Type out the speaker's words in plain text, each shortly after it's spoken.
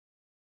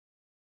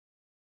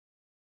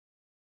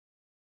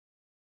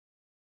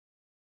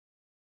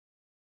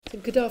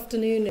Good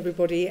afternoon,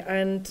 everybody,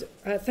 and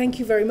thank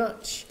you very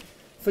much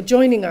for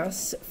joining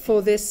us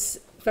for this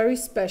very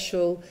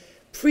special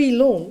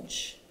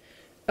pre-launch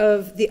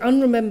of the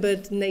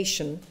Unremembered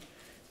Nation,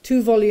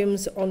 2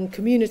 volumes on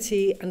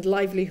community and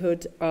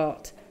livelihood,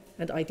 art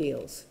and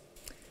ideals.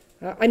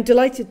 I'm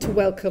delighted to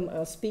welcome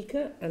our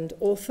speaker and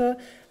author,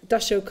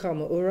 Dasho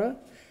Karma Ura,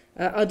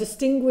 our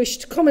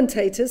distinguished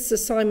commentators, Sir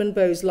Simon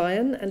Bowes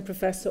Lyon and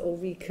Professor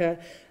Ulrike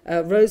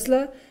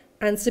Roesler,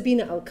 and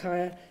Sabina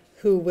Alkire,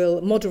 who will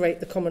moderate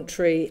the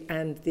commentary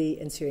and the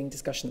ensuing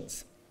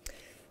discussions.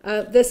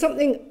 There's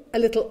something a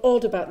little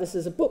odd about this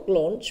as a book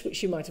launch,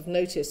 which you might have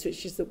noticed,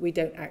 which is that we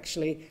don't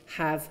actually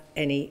have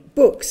any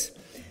books.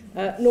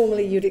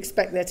 Normally you'd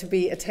expect there to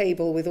be a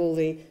table with all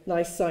the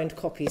nice signed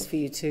copies for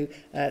you to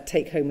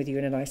take home with you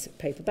in a nice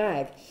paper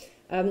bag.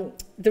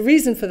 The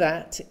reason for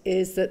that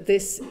is that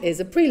this is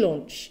a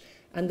pre-launch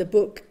and the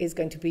book is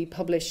going to be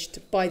published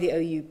by the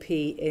OUP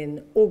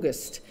in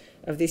August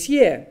of this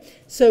year.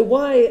 So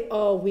why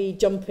are we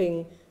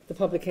jumping the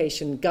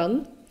publication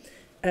gun?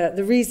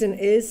 The reason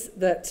is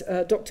that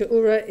Dr.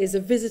 Ura is a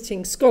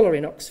visiting scholar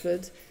in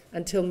Oxford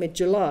until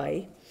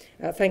mid-July,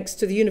 thanks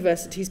to the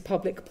university's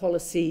Public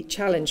Policy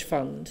Challenge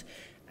Fund.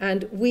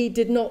 And we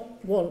did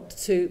not want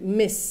to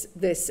miss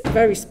this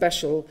very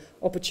special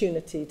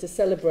opportunity to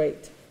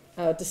celebrate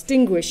our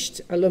distinguished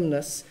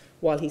alumnus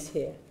while he's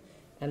here.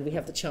 And we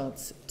have the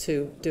chance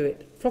to do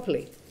it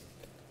properly.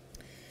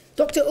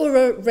 Dr.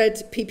 Ura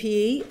read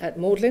PPE at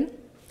Magdalen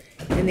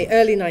in the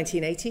early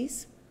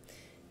 1980s.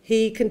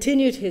 He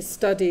continued his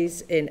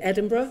studies in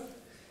Edinburgh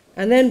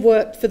and then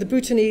worked for the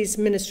Bhutanese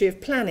Ministry of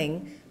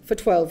Planning for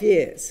 12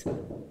 years.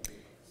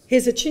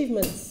 His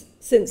achievements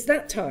since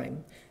that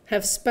time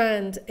have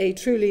spanned a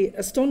truly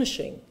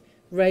astonishing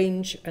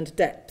range and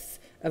depth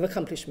of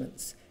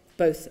accomplishments,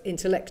 both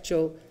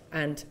intellectual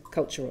and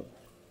cultural.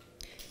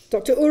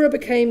 Dr. Ura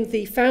became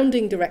the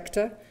founding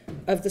director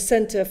of the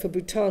Centre for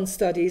Bhutan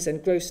Studies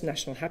and Gross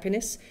National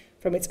Happiness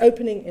from its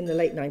opening in the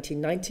late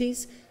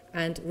 1990s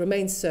and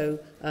remains so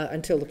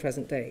until the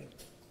present day.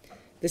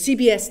 The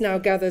CBS now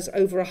gathers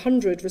over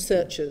 100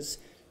 researchers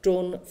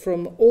drawn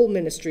from all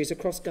ministries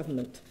across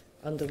government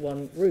under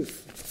one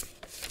roof.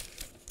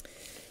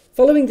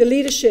 Following the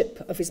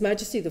leadership of His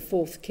Majesty the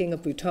 4th King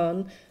of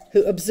Bhutan,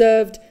 who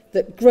observed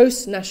that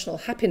gross national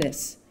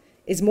happiness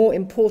is more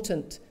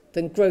important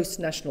than gross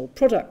national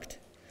product,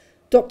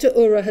 Dr.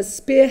 Ura has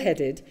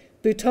spearheaded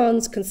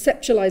Bhutan's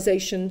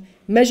conceptualization,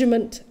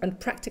 measurement and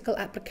practical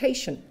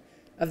application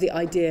of the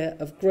idea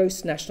of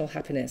gross national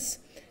happiness,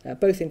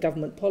 both in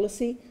government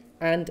policy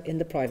and in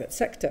the private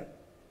sector.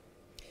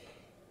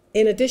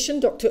 In addition,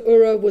 Dr.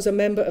 Ura was a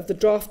member of the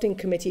drafting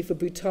committee for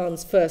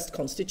Bhutan's first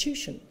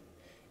constitution,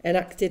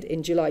 enacted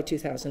in July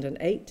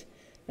 2008,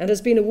 and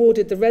has been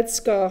awarded the Red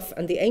Scarf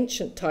and the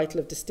ancient title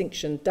of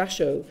distinction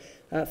Dasho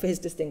for his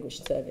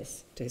distinguished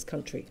service to his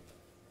country.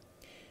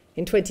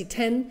 In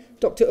 2010,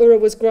 Dr. Ura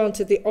was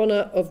granted the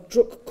honour of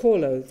Druk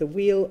Korlo, the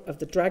Wheel of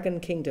the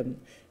Dragon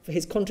Kingdom, for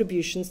his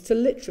contributions to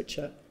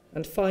literature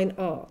and fine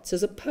arts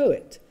as a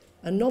poet,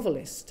 a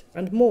novelist,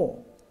 and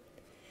more.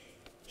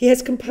 He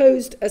has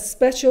composed a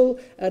special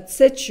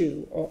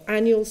Tsechu, or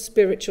annual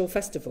spiritual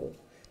festival,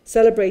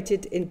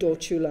 celebrated in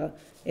Dorchula,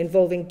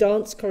 involving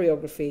dance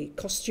choreography,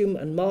 costume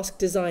and mask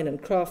design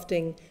and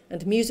crafting,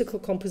 and musical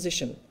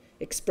composition,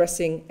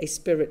 expressing a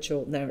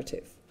spiritual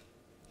narrative.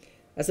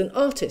 As an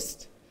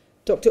artist,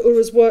 Dr.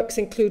 Ura's works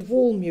include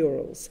wall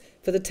murals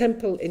for the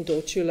temple in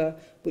Dorchula,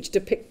 which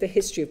depict the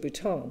history of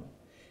Bhutan,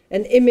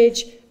 an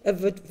image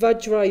of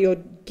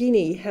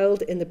Vajrayogini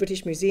held in the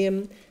British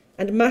Museum,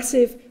 and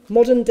massive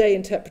modern-day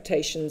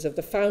interpretations of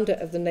the founder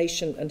of the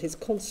nation and his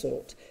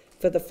consort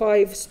for the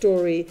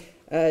 5-story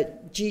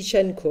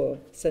Jichenkur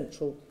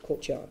Central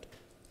Courtyard.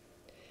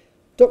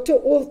 Dr.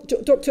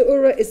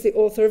 Ura is the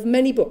author of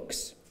many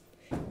books,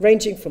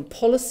 ranging from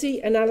policy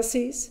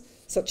analyses,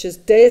 such as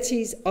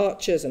Deities,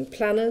 Archers and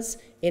Planners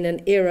in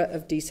an Era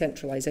of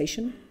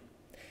Decentralization,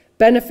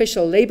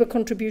 Beneficial Labour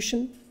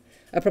Contribution,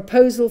 a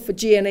proposal for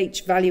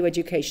GNH value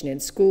education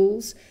in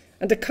schools,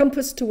 and a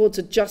compass towards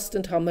a just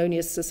and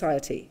harmonious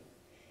society.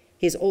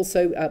 He has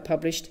also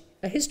published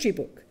a history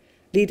book,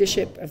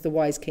 Leadership of the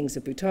Wise Kings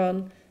of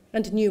Bhutan,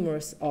 and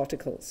numerous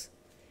articles.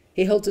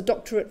 He holds a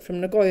doctorate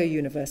from Nagoya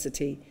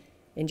University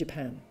in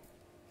Japan.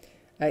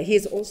 He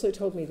has also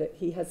told me that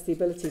he has the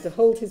ability to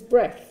hold his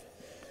breath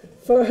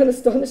for an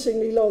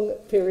astonishingly long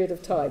period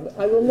of time.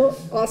 I will not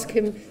ask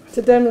him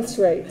to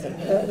demonstrate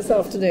this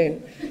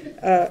afternoon,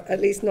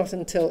 at least not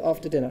until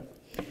after dinner.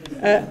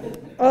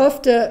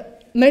 After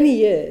many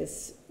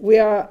years, we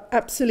are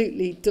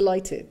absolutely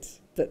delighted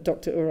that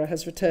Dr. Ura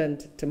has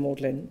returned to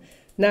Magdalen,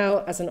 now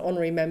as an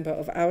honorary member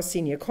of our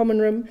senior common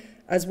room,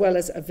 as well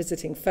as a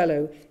visiting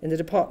fellow in the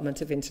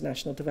Department of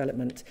International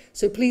Development.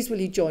 So please will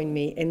you join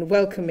me in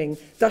welcoming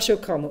Dasho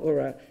Karma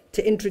Ura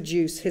to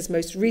introduce his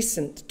most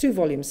recent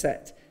 2-volume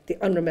set, The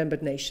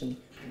Unremembered Nation.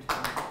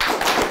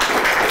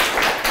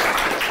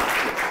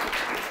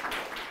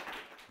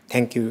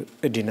 Thank you,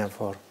 Dinah,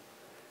 for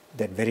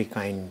that very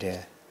kind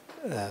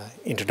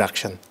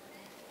introduction.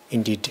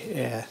 Indeed,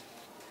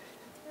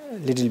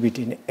 little bit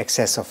in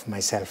excess of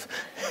myself.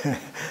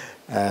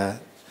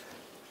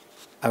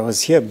 I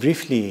was here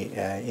briefly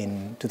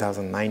in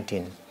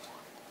 2019,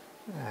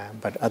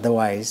 but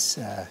otherwise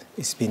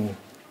it's been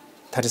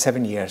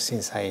 37 years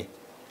since I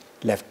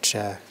left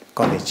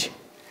college.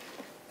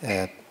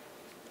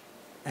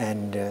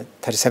 And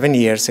 37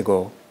 years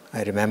ago,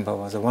 I remember,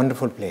 was a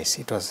wonderful place.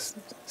 It was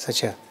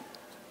such a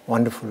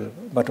wonderful,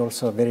 but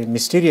also a very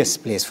mysterious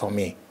place for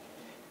me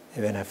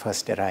when I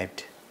first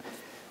arrived.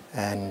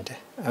 And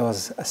I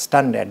was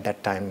stunned at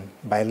that time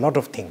by a lot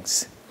of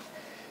things.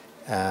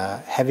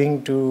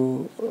 Having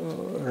to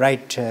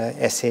write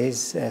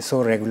essays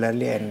so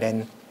regularly and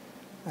then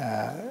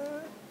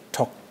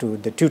talk to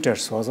the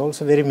tutors was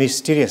also very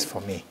mysterious for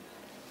me.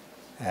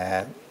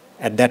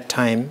 At that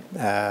time,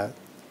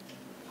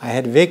 I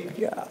had a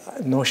vague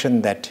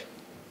notion that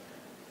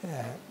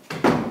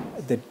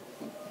the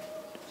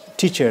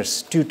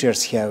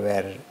tutors here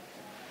were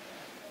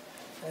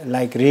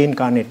like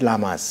reincarnate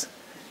lamas,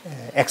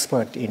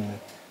 expert in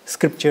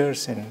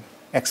scriptures and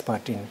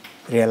expert in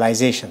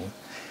realization.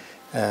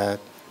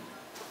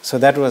 So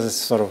that was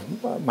sort of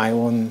my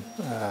own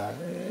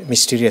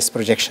mysterious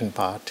projection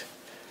part.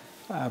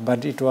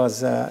 But it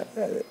was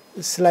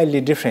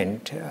slightly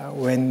different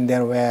when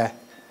there were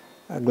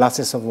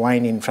glasses of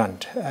wine in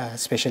front,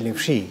 especially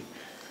free.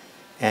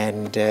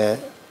 And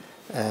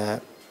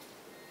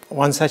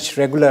one such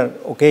regular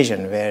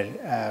occasion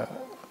where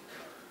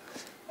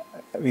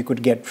we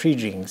could get free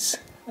drinks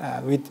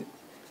with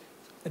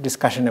a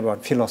discussion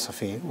about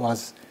philosophy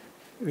was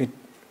with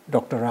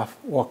Dr. Ralph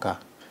Walker,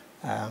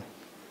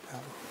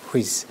 who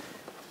is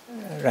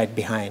right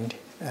behind.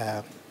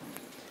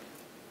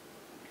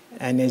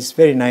 And it's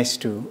very nice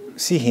to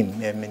see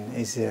him. I mean,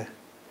 he's a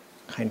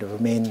kind of a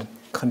main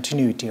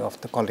continuity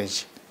of the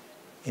college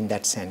in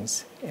that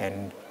sense.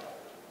 And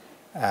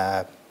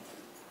I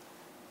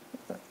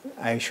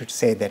should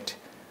say that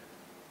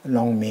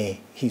long may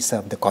he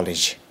serve the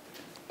college.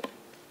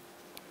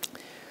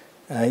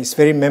 It's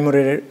very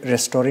memory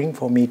restoring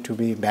for me to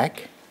be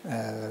back.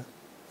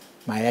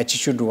 My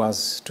attitude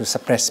was to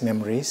suppress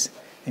memories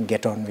and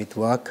get on with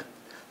work,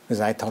 because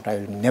I thought I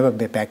will never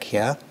be back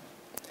here.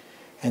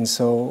 And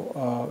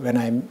so when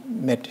I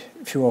met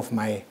a few of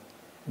my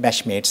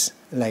batchmates,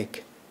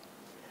 like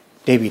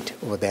David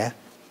over there,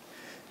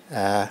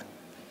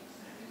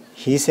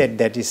 he said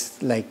that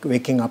it's like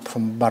waking up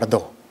from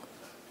Bardo.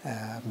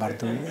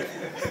 Bardo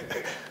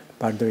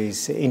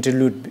is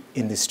interlude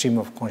in the stream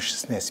of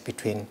consciousness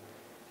between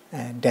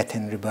death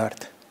and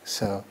rebirth.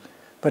 So,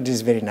 but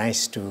it's very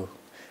nice to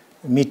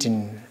meet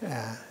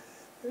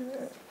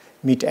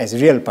as a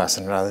real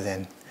person rather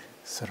than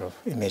sort of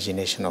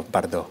imagination of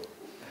Bardo.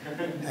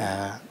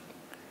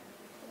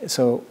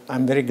 So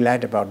I'm very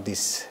glad about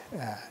this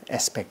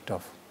aspect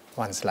of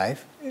one's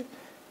life,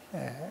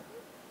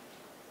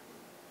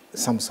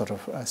 some sort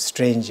of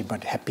strange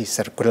but happy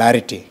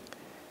circularity.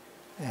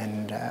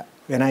 And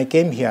when I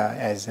came here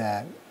as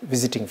a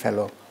visiting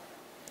fellow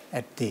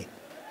at the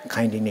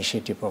kind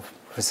initiative of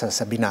Professor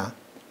Sabina,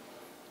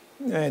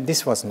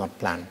 this was not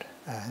planned.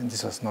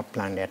 This was not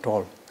planned at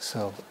all.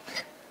 So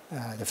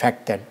the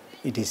fact that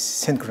it is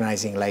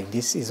synchronizing like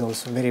this is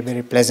also very,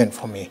 very pleasant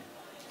for me.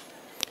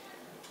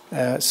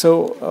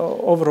 So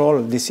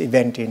overall, this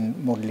event in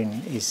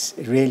Magdalen is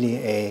really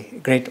a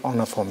great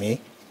honor for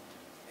me.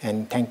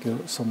 And thank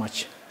you so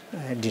much,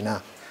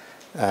 Dinah,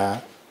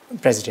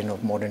 President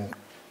of Magdalen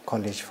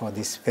College, for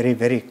this very,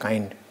 very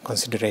kind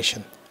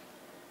consideration.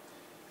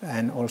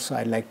 And also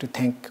I'd like to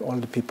thank all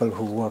the people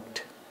who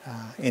worked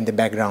in the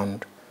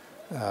background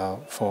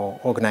for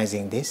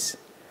organizing this,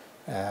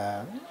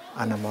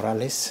 Ana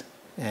Morales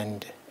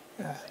and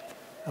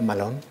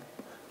Malone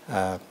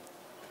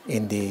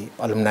in the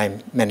alumni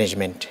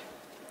management.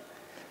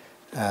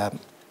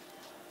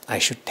 I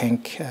should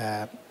thank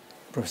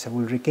Professor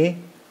Ulrike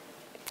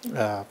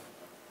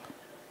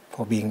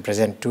for being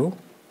present too.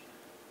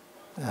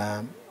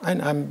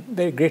 And I'm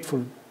very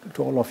grateful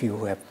to all of you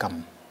who have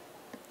come,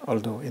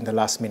 although in the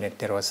last minute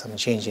there was some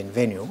change in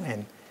venue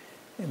and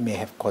it may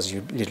have caused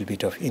you a little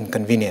bit of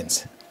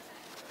inconvenience.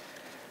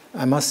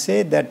 I must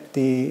say that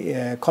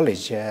the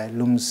college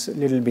looms a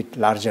little bit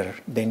larger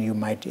than you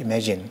might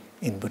imagine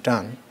in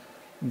Bhutan,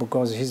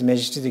 because His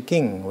Majesty the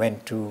King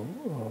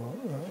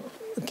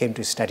came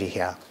to study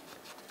here.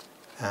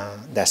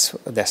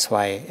 That's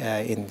why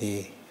in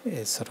the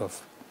sort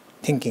of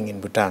thinking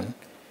in Bhutan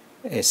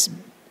is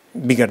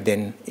bigger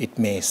than it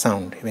may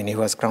sound. When he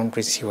was Crown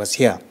Prince, he was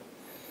here.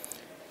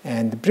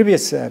 And the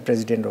previous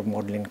president of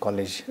Magdalen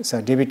College,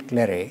 Sir David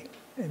Clare,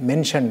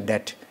 mentioned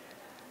that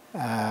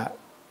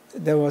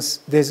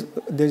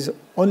there's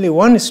only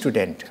one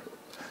student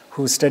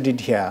who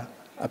studied here,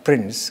 a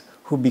prince,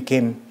 who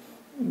became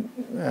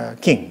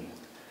king.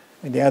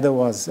 And the other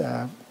was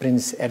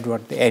Prince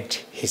Edward VIII,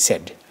 he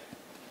said.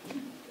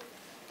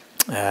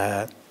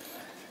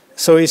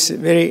 So it's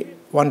very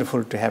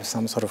wonderful to have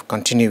some sort of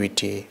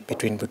continuity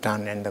between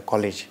Bhutan and the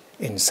college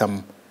in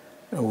some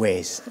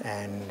ways.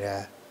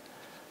 And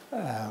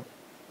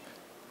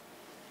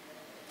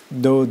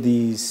though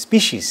the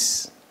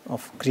species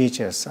of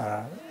creatures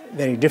are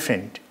very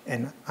different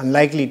and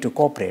unlikely to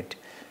cooperate.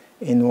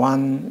 In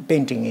one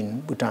painting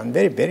in Bhutan,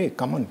 very, very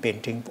common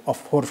painting of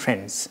 4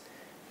 friends,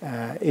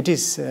 it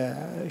is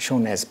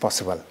shown as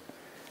possible.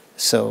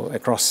 So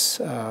across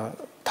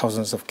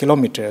thousands of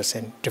kilometers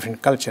and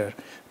different culture,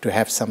 to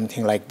have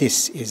something like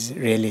this is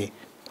really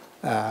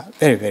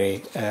very,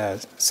 very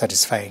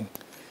satisfying.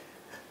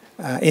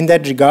 In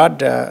that regard,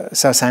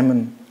 Sir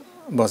Simon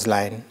Bowes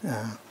Lyon,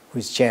 who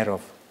is chair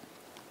of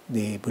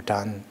the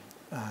Bhutan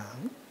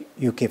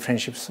UK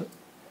Friendship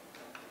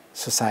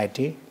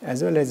Society,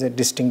 as well as a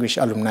distinguished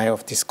alumni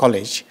of this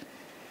college,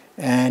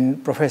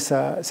 and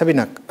Professor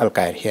Sabina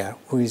Alkire here,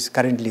 who is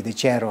currently the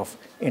chair of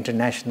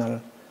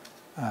International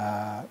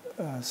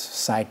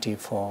Society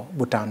for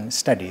Bhutan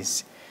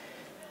Studies,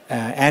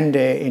 and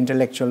an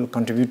intellectual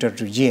contributor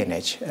to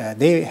GNH.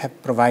 They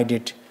have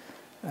provided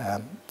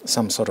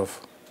some sort of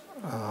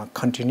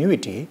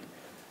continuity,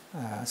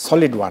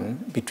 solid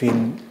one,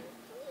 between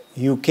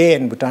UK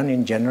and Bhutan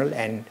in general,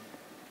 and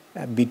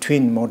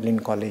between Magdalen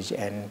College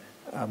and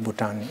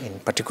Bhutan in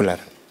particular.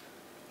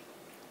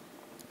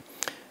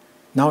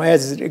 Now,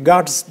 as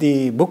regards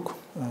the book,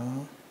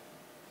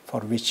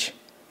 for which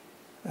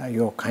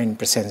your kind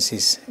presence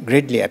is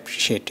greatly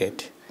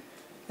appreciated,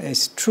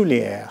 it's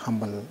truly a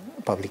humble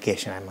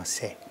publication, I must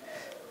say.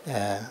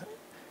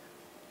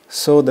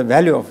 So the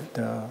value of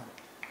the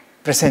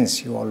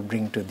presence you all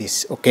bring to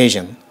this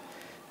occasion,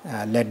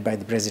 led by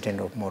the president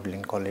of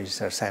Magdalen College,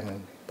 Sir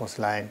Simon Bowes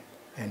Lyon,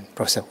 and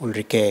Professor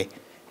Ulrike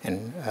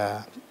and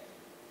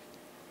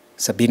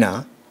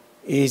Sabina,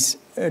 is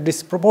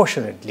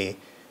disproportionately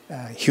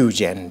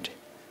huge and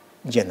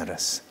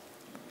generous.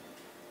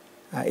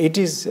 It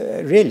is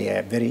really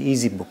a very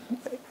easy book,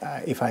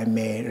 if I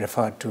may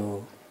refer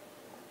to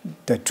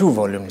the 2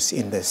 volumes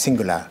in the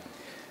singular,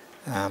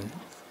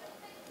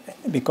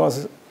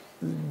 because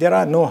there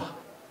are no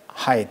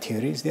high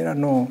theories, there are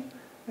no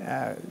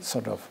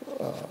sort of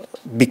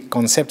big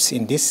concepts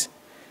in this.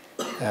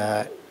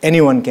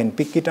 Anyone can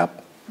pick it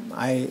up.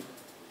 I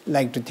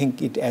like to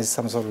think it as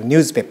some sort of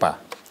newspaper.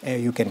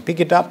 You can pick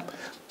it up,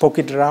 poke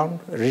it around,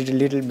 read a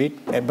little bit,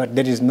 but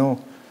there is no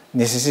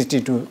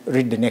necessity to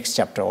read the next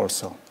chapter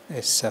also.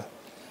 It's a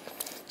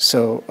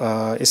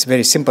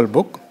very simple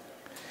book,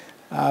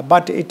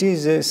 but it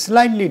is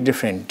slightly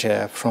different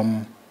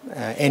from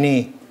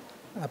any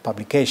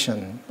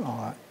publication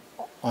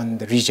on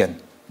the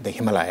region, the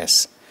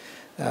Himalayas.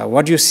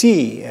 What you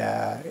see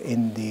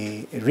in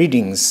the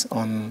readings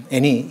on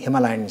any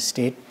Himalayan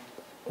state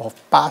of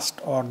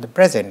past or the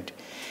present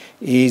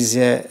is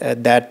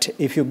that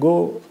if you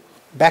go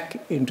back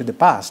into the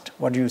past,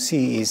 what you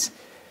see is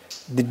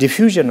the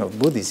diffusion of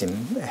Buddhism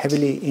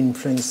heavily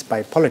influenced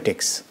by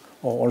politics,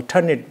 or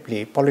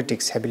alternatively,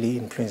 politics heavily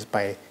influenced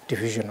by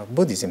diffusion of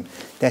Buddhism.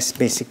 That's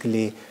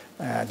basically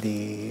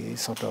the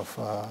sort of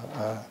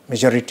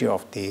majority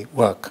of the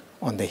work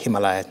on the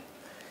Himalayan.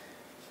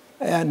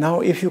 Now,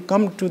 if you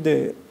come to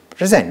the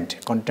present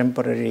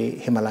contemporary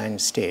Himalayan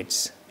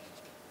states,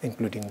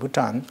 including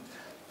Bhutan,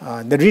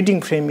 the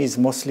reading frame is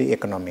mostly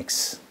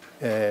economics.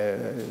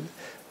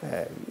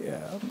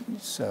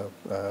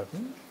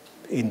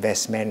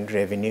 Investment,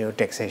 revenue,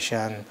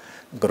 taxation,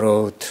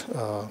 growth,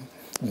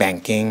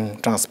 banking,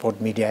 transport,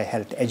 media,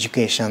 health,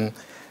 education,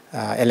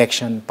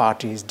 election,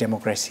 parties,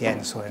 democracy,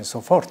 and so on and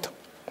so forth.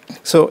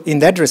 So in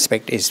that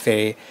respect, it's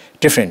very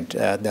different,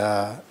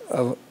 the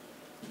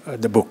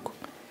book.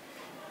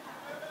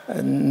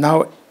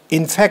 Now,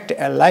 in fact,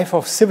 a life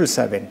of civil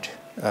servant,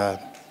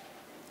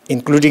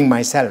 including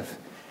myself,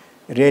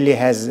 really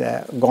has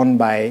gone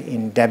by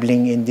in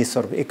dabbling in this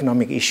sort of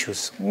economic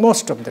issues.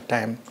 Most of the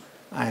time,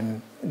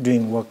 I'm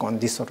doing work on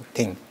this sort of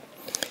thing.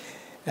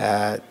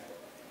 And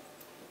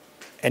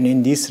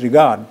in this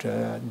regard,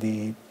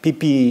 the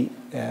PP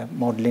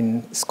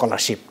Magdalen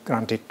scholarship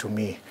granted to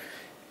me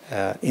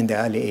in the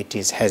early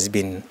 80s has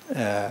been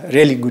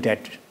really good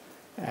at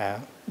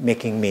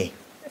making me,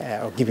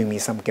 or giving me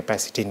some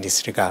capacity in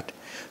this regard.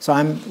 So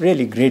I'm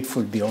really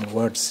grateful beyond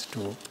words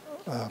to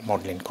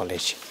Magdalen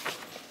College.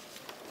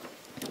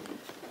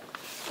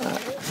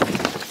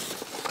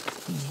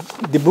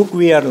 The book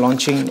we are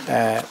launching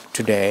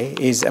today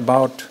is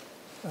about,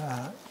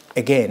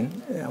 again,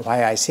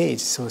 why I say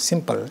it's so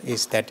simple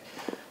is that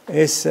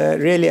it's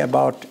really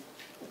about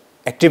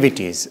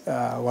activities.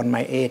 One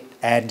might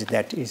add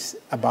that is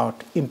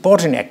about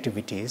important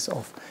activities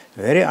of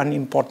very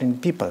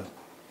unimportant people,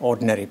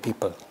 ordinary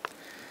people.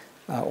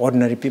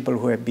 Ordinary people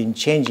who have been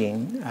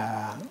changing,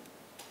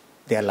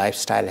 their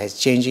lifestyle is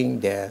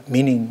changing, their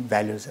meaning,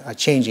 values are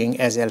changing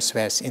as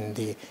elsewhere in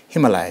the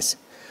Himalayas.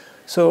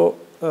 So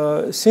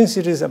since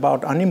it is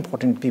about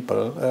unimportant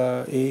people,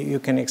 you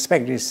can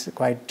expect it's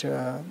quite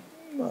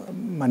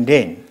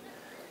mundane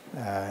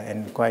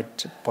and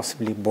quite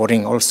possibly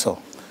boring also.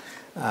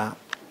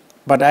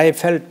 But I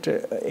felt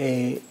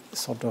a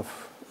sort of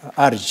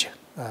urge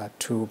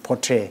to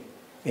portray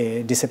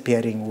a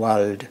disappearing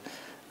world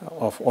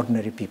of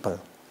ordinary people.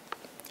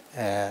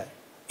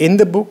 In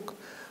the book,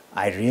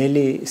 I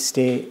really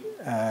stay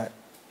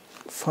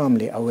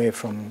firmly away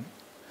from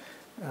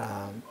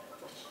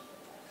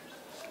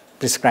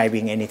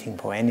prescribing anything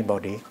for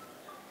anybody.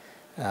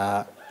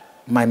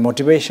 My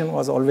motivation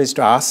was always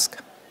to ask,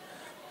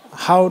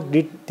 how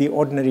did the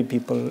ordinary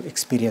people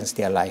experience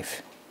their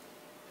life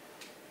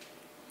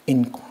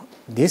in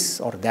this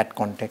or that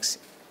context,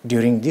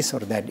 during this or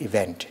that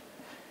event?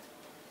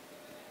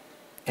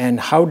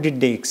 And how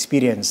did they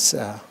experience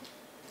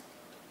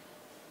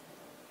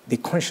the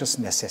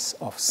consciousnesses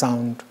of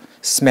sound,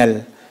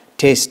 smell,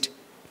 taste,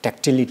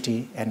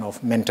 tactility, and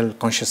of mental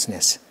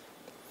consciousness?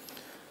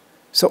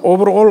 So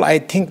overall, I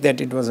think that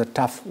it was a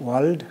tough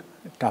world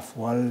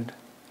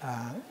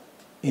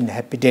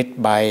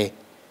inhabited by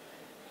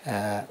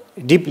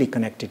deeply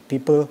connected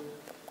people,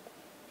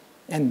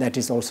 and that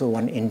is also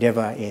one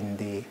endeavor in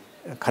the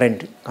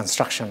current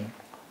construction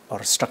or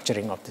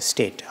structuring of the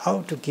state,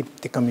 how to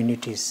keep the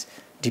communities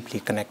deeply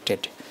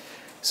connected.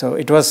 So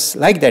it was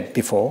like that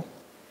before,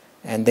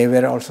 and they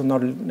were also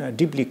not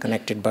deeply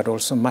connected, but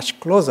also much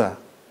closer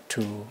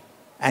to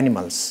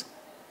animals,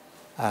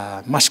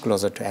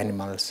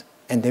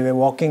 and they were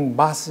walking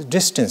vast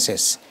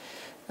distances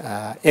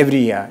every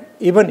year,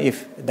 even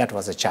if that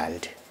was a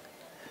child.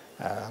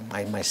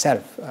 I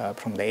myself,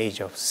 from the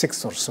age of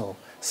 6 or so,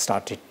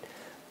 started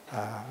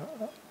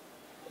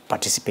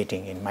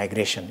participating in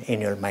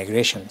annual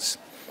migrations.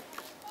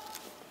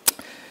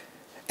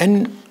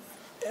 And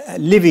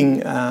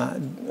living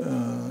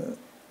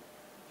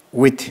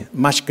with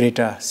much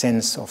greater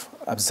sense of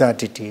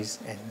absurdities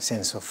and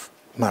sense of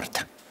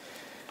mirth.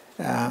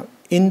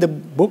 In the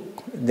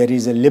book, there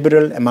is a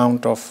liberal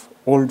amount of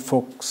old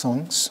folk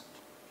songs,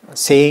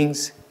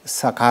 sayings,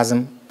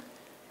 sarcasm,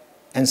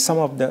 and some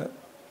of the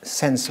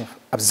sense of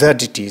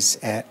absurdities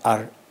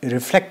are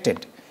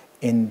reflected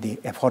in the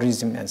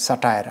aphorism and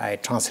satire I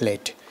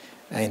translate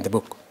in the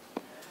book.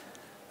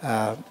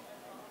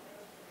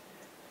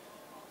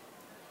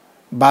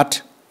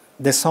 But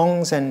the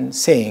songs and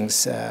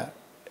sayings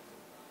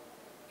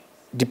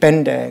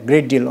depend a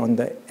great deal on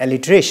the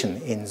alliteration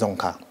in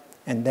Dzongkha,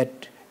 and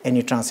that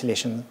any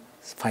translation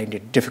find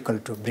it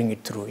difficult to bring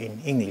it through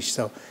in English,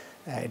 so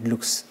it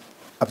looks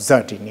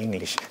absurd in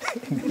English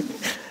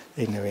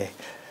in a way.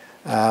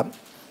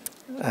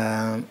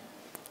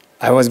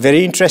 I was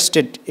very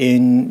interested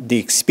in the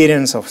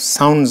experience of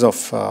sounds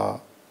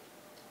of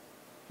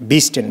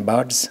beasts and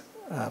birds,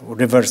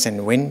 rivers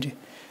and wind,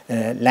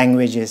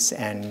 languages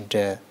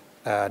and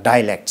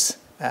dialects.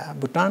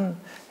 Bhutan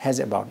has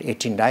about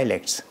 18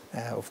 dialects.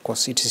 Of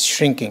course, it is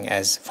shrinking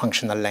as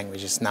functional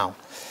languages now.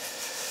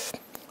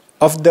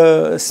 Of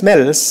the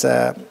smells,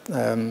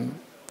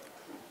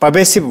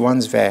 pervasive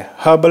ones were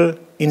herbal,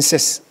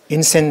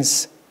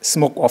 incense,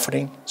 smoke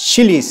offering,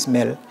 chili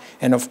smell,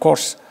 and of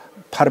course,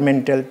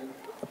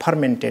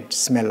 fermented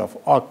smell of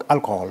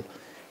alcohol,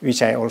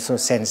 which I also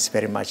sense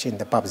very much in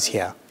the pubs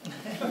here.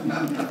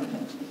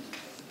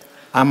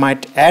 I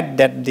might add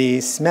that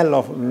the smell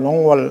of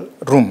Longwal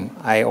room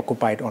I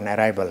occupied on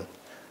arrival,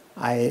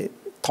 I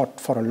thought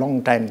for a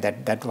long time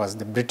that that was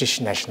the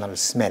British national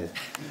smell.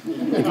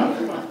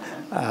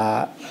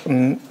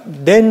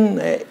 Then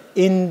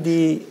in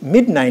the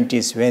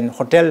mid-90s, when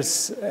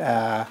hotels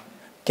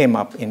came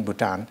up in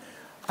Bhutan,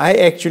 I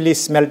actually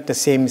smelled the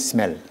same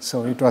smell,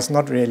 so it was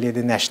not really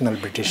the national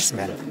British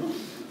smell.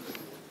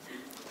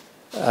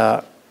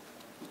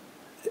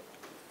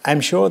 I'm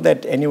sure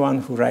that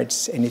anyone who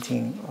writes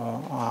anything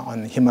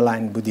on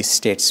Himalayan Buddhist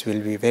states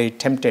will be very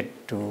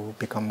tempted to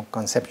become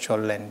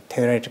conceptual and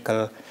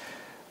theoretical.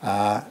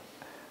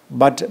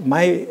 But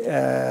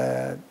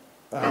my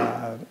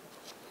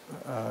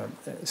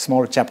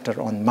small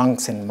chapter on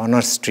monks and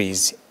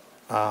monasteries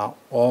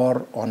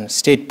or on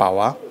state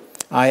power,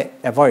 I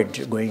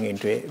avoid going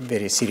into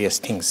very serious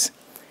things.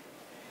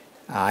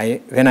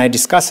 When I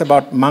discuss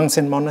about monks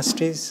and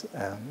monasteries,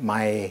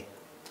 my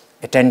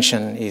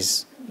attention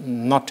is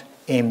not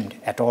aimed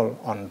at all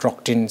on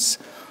doctrines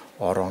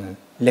or on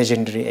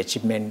legendary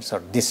achievements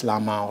or this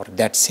Lama or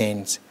that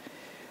saints.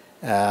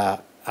 I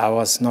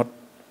was not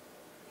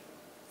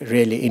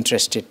really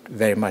interested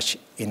very much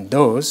in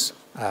those.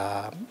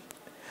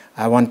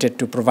 I wanted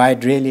to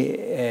provide really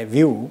a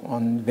view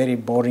on very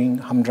boring,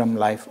 humdrum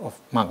life of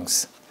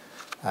monks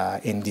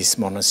in these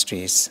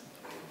monasteries.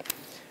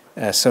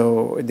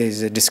 So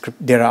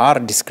there are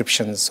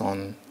descriptions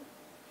on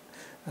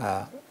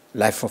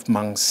life of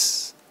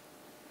monks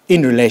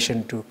in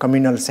relation to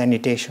communal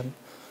sanitation,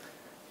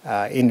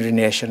 in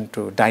relation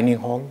to dining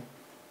hall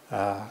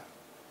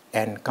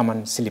and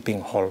common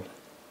sleeping hall.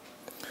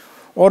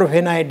 Or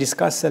when I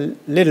discuss a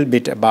little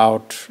bit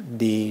about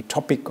the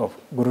topic of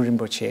Guru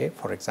Rinpoche,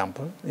 for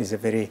example, is a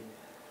very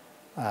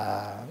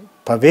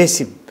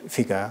pervasive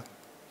figure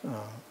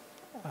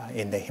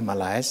in the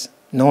Himalayas.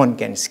 No one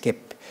can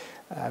skip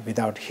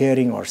without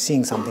hearing or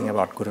seeing something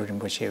about Guru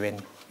Rinpoche when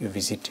you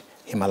visit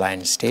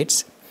Himalayan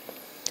states.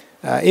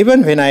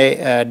 Even when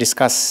I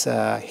discuss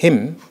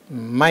him,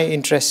 my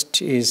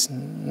interest is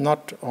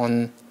not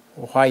on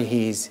why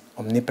he is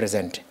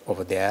omnipresent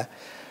over there,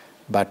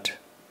 but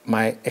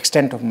my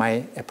extent of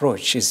my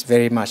approach is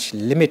very much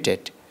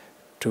limited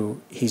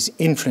to his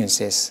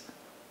influences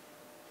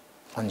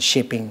on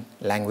shaping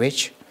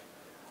language,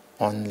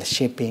 on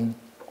shaping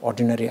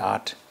ordinary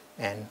art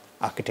and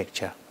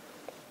architecture,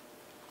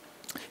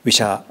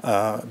 which are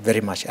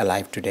very much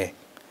alive today.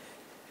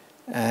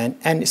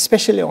 And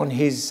especially on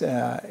his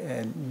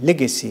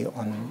legacy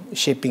on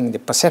shaping the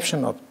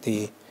perception of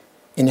the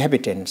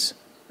inhabitants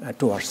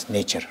towards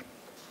nature.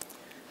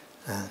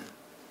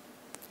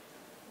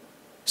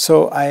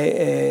 So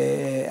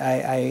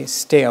I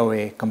stay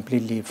away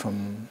completely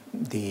from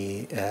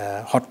the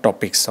hot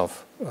topics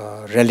of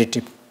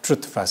relative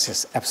truth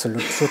versus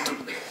absolute truth,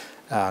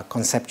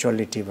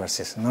 conceptuality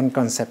versus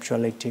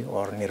non-conceptuality,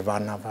 or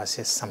nirvana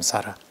versus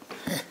samsara.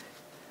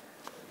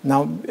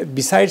 Now,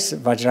 besides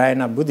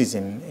Vajrayana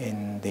Buddhism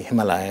in the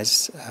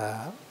Himalayas,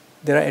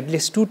 there are at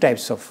least two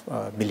types of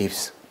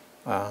beliefs,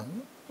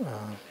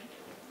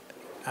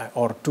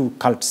 or two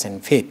cults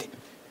and faith,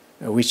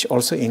 which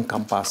also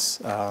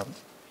encompass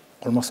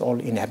almost all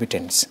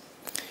inhabitants.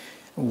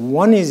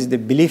 One is the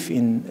belief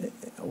in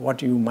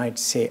what you might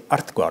say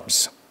earth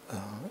gods,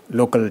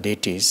 local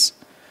deities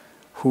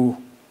who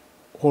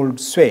hold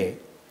sway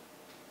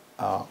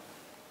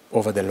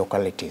over the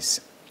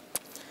localities.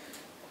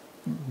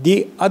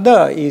 The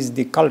other is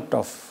the cult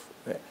of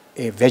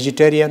a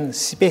vegetarian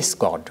space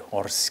god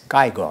or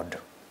sky god,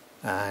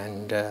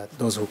 and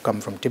those who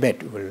come from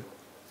Tibet will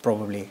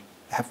probably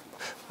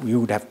you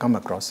would have come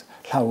across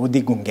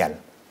Wadi Gungyal.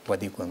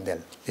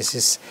 This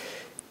is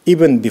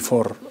even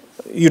before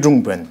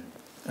Yudrungben.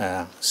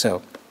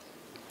 So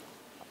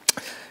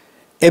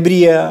every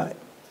year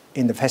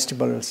in the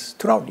festivals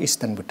throughout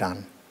eastern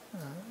Bhutan,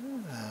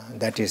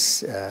 that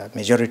is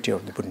majority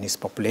of the Bhutanese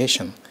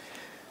population,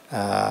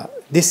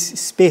 this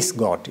space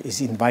god is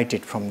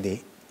invited from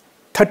the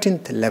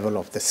 13th level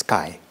of the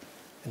sky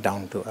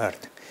down to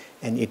earth,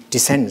 and it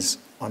descends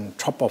on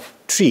top of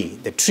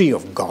the tree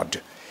of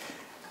God.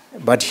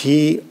 But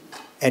he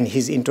and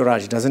his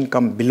entourage doesn't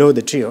come below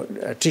the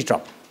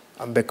treetop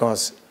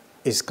because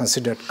it's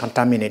considered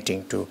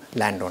contaminating to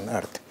land on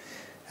earth.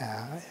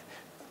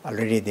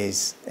 Already there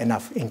is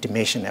enough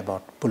intimation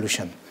about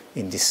pollution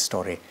in this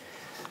story.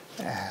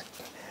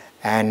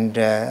 Then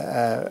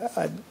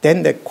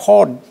the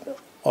cord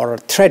or a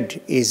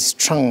thread is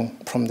strung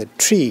from the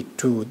tree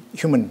to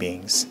human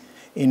beings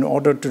in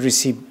order to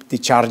receive the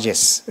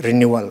charges,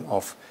 renewal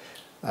of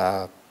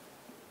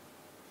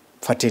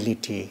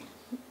fertility,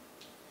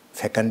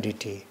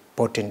 fecundity,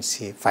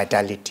 potency,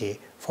 vitality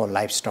for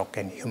livestock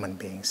and human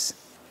beings.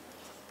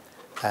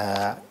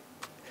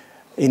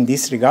 In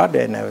this regard,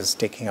 and I was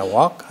taking a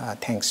walk,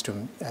 thanks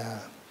to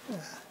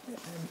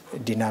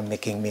Dinah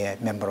making me a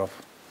member of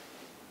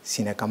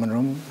Senior Common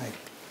Room, I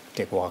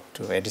take a walk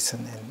to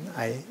Edison, and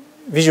I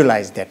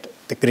visualize that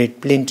the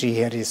great plane tree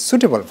here is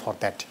suitable for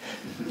that.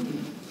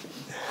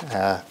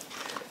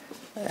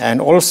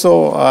 And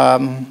also,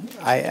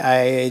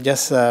 I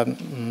just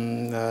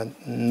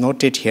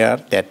noted here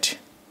that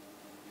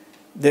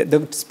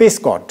the space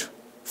god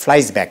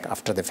flies back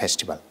after the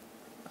festival.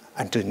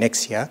 Until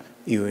next year,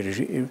 you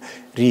will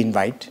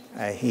re-invite,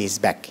 he is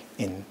back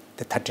in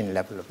the 13th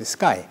level of the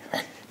sky.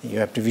 You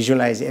have to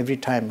visualize every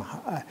time,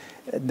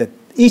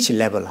 each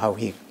level, how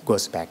he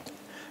goes back.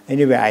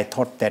 Anyway, I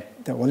thought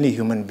that the only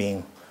human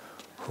being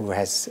who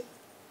has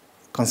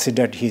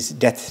considered his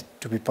death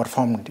to be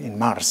performed in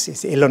Mars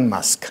is Elon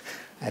Musk.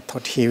 I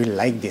thought he will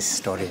like this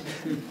story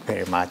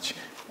very much.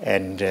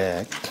 And,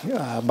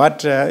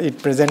 but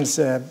it presents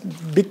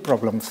big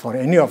problems for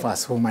any of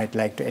us who might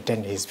like to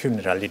attend his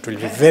funeral. It will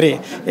be very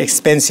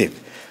expensive.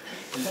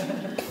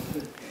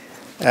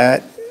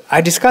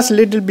 I discussed a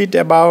little bit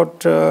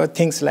about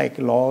things like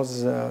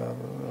laws,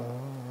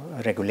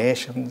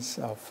 regulations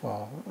of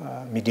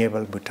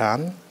medieval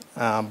Bhutan,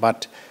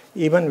 but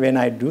even when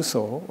I do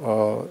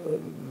so,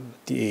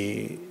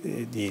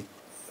 the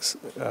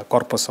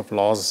corpus of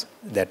laws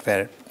that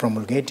were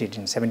promulgated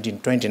in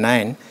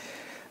 1729,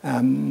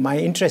 my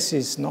interest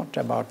is not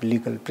about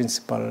legal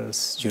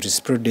principles,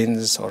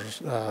 jurisprudence, or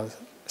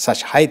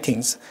such high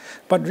things,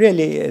 but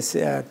really is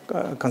a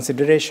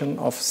consideration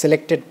of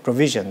selected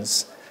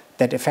provisions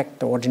that affect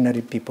the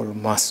ordinary people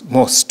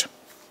most.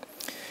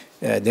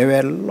 There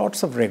were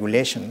lots of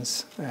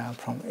regulations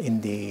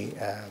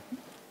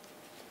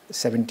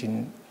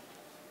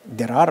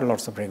there are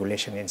lots of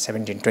regulations in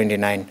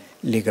 1729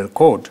 legal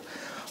code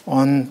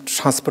on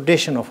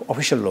transportation of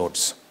official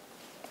loads.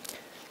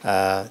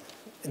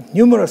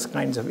 Numerous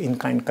kinds of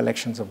in-kind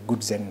collections of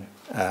goods and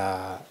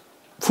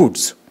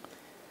foods.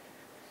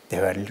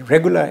 There were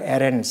regular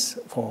errands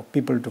for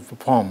people to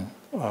perform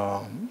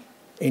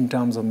in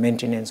terms of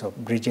maintenance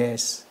of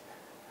bridges,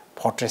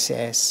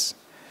 fortresses,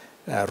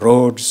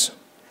 roads,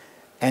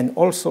 and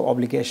also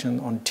obligation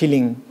on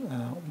tilling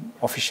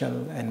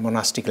official and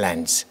monastic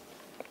lands,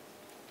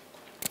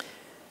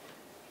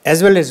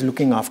 as well as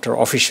looking after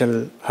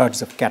official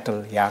herds of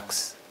cattle,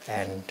 yaks,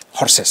 and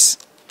horses.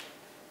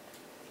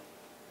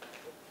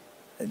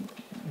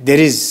 There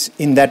is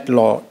in that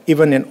law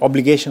even an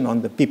obligation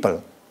on the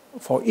people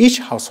for each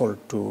household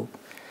to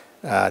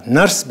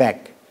nurse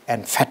back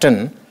and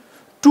fatten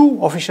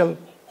 2 official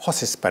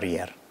horses per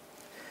year.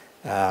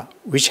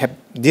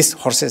 these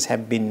horses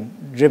had been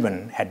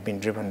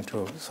driven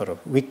to sort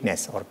of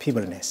weakness or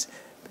feebleness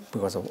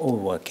because of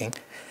overworking.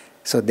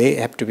 So they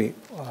have to be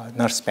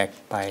nursed back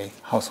by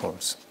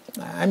households.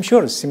 I'm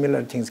sure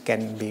similar things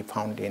can be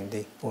found in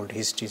the old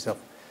histories of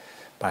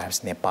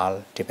perhaps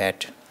Nepal,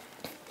 Tibet.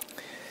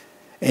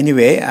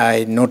 Anyway,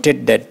 I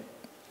noted that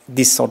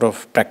this sort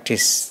of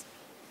practice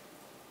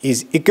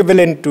is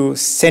equivalent to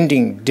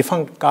sending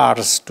defunct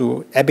cars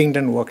to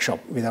Abingdon workshop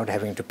without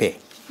having to pay.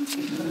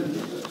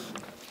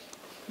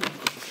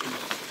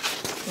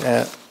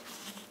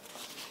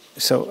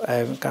 So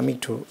I'm coming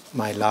to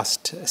my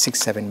last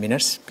 6-7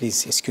 minutes.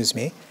 Please excuse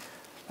me.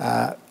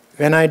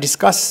 When I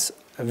discuss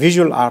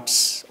visual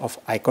arts of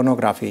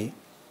iconography,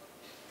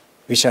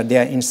 which are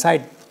there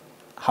inside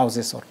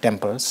houses or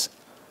temples,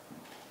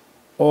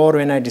 or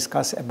when I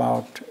discuss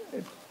about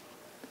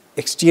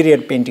exterior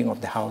painting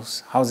of the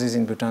house, houses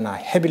in Bhutan are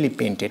heavily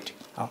painted,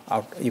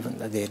 even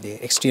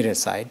the exterior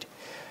side.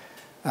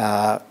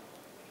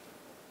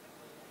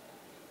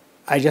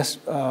 I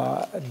just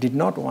did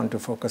not want to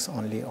focus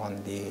only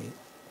on the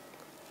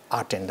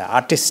art and the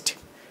artist.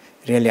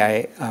 Really,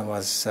 I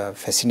was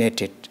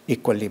fascinated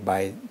equally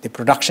by the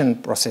production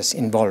process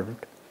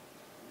involved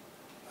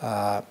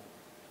and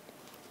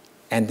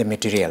the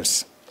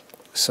materials.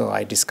 So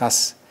I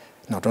discuss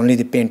not only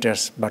the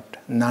painters, but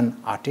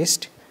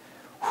non-artists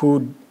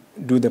who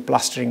do the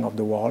plastering of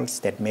the walls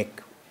that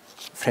make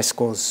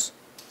frescoes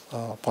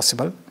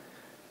possible.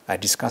 I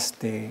discussed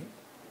the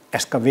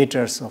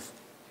excavators of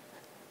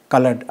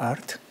colored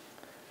earth.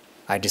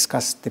 I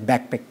discussed the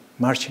backpack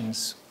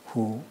merchants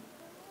who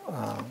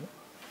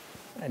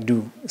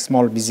do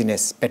small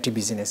business, petty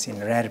business in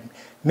rare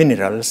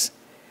minerals,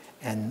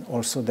 and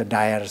also the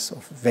dyers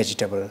of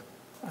vegetable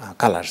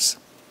colors.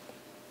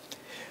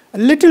 A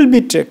little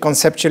bit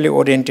conceptually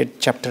oriented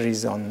chapter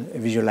is on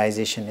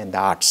visualization and the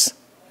arts.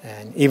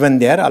 And even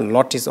there, a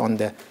lot is on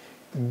the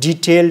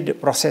detailed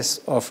process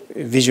of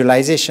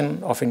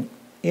visualization of an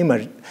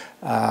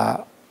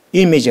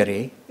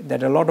imagery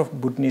that a lot of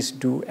Bhutanese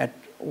do at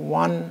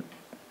one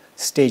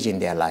stage in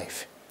their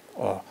life.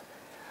 Or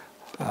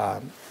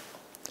I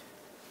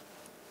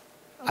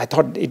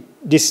thought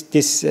this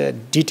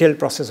detailed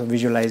process of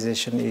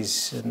visualization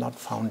is not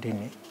found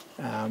in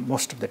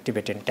most of the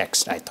Tibetan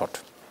texts, I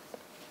thought.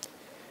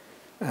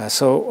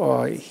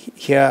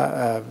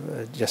 Here,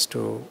 just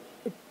to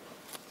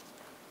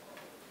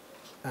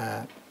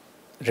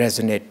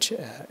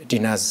resonate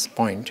Dinah's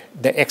point,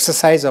 the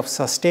exercise of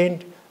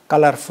sustained,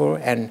 colorful,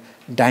 and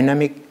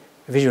dynamic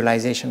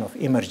visualization of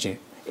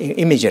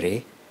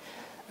imagery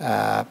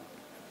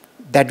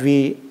that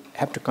we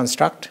have to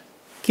construct,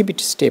 keep it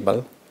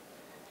stable,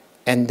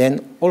 and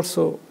then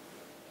also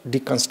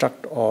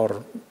deconstruct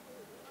or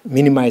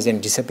minimize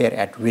and disappear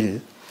at will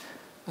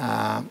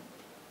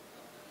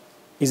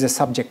is a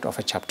subject of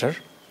a chapter.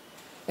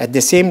 At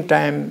the same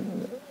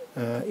time,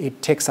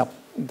 it takes up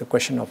the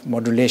question of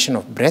modulation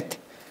of breath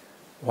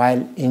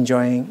while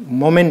enjoying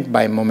moment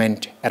by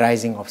moment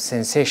arising of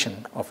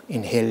sensation of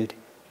inhaled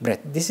breath.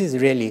 This is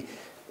really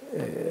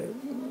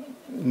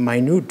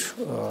minute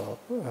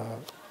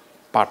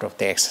part of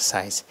the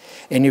exercise.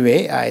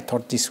 Anyway, I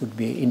thought this would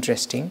be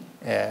interesting.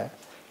 A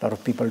lot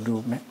of people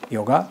do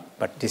yoga,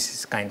 but this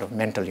is kind of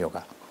mental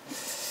yoga.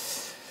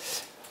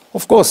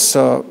 Of course,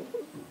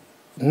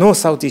 no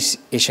Southeast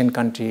Asian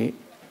country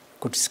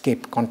could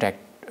escape contact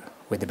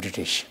with the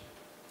British.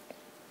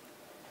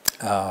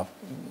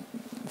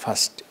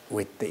 First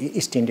with the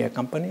East India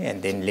Company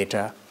and then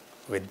later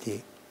with the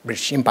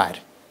British Empire.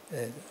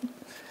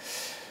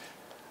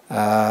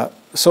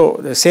 So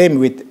the same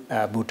with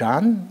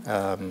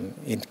Bhutan.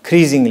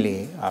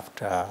 Increasingly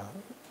after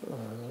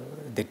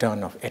the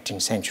turn of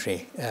 18th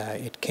century,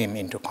 it came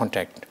into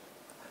contact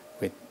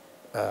with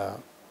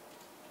the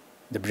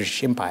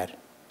British Empire.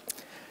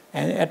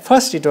 And at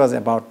first it was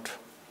about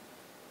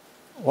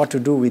what to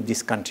do with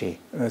this country,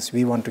 as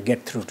we want to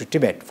get through to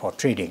Tibet for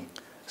trading.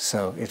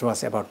 So it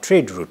was about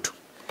trade route.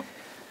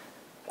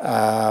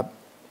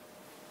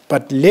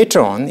 But later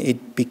on,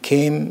 it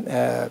became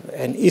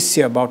an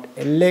issue about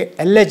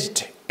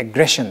alleged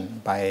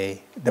aggression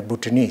by the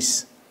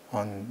Bhutanese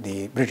on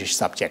the British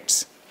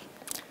subjects.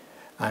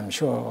 I'm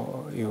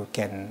sure you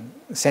can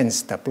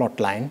sense the plot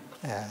line.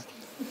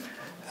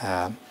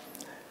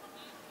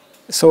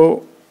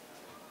 So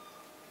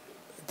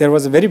there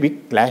was a very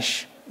big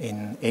clash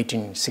in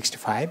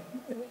 1865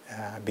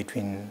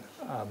 between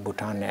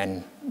Bhutan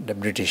and the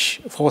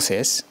British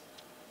forces.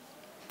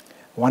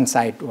 One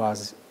side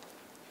was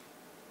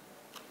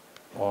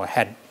or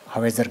had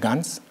Howitzer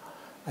guns.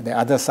 The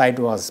other side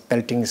was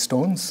pelting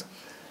stones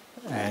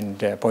and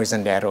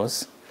poisoned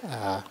arrows.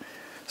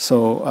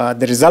 So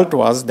the result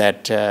was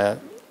that the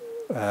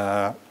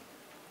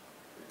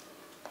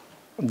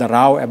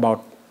row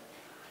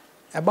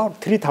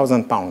about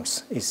 3,000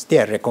 pounds is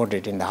there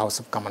recorded in the House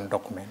of Commons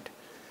document.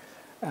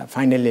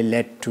 Finally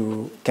led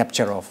to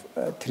capture of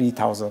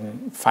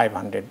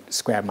 3,500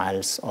 square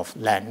miles of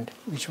land,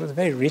 which was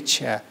very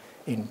rich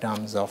in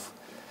terms of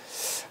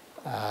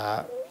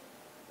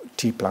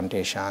tea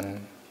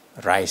plantation,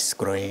 rice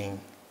growing,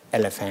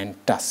 elephant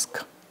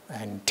tusk,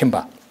 and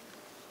timber.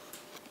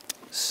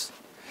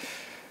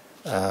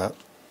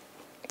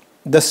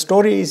 The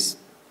story is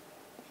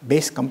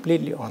based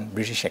completely on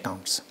British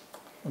accounts,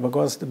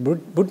 because the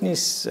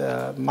Bhutanese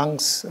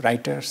monks,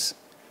 writers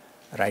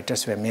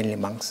were mainly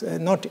monks,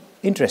 not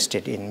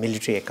interested in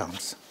military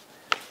accounts.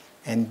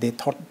 And they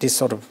thought this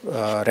sort of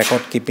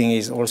record keeping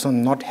is also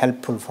not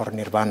helpful for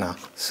nirvana.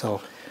 So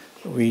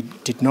we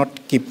did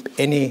not keep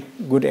any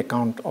good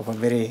account of a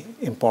very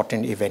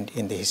important event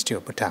in the history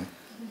of Bhutan.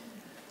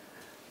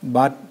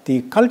 But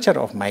the culture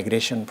of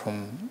migration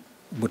from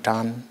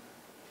Bhutan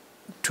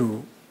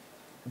to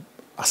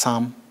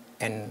Assam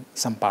and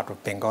some part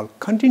of Bengal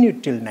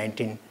continued till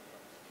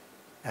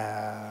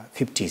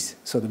 1950s.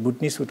 So the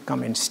Bhutanese would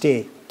come and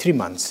stay 3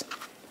 months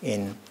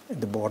in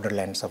the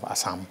borderlands of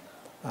Assam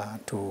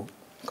to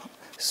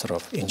sort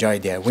of enjoy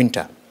their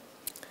winter.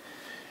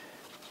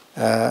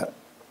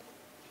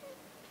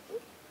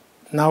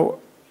 Now,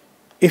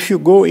 if you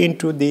go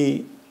into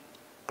the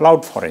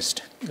cloud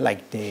forest,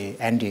 like the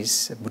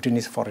Andes,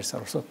 Bhutanese forests are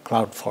also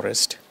cloud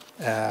forest,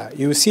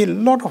 you see a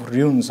lot of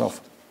ruins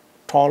of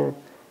tall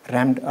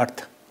rammed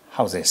earth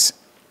houses.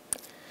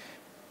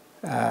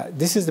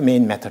 This is the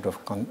main method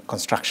of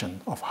construction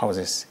of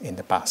houses in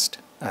the past,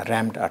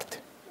 rammed earth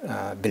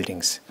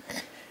buildings.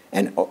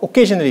 And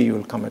occasionally you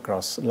will come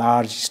across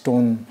large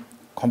stone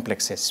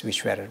complexes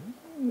which were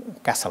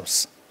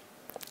castles.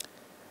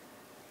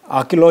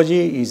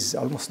 Archaeology is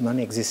almost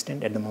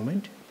non-existent at the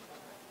moment.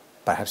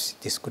 Perhaps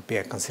this could be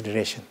a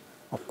consideration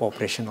of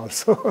cooperation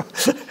also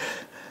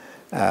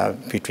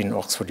between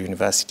Oxford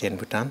University and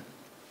Bhutan.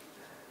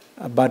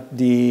 But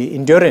the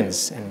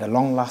endurance and the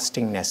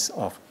long-lastingness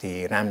of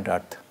the rammed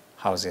earth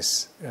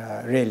houses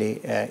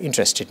really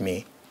interested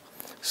me.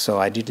 So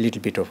I did a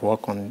little bit of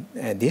work on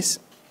this.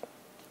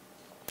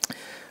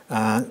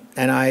 And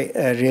I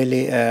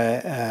really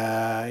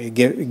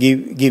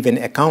give an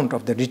account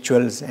of the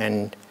rituals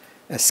and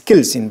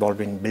skills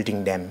involved in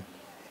building them,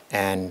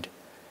 and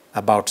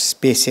about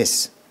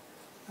spaces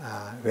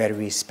where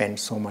we spend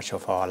so much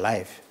of our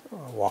life,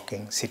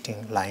 walking,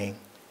 sitting, lying,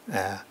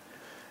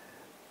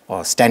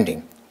 or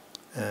standing.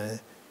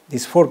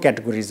 These 4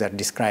 categories are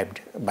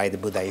described by the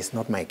Buddha. It's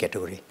not my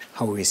category,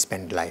 how we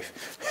spend life.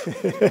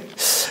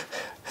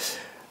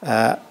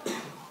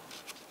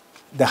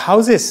 The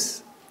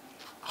households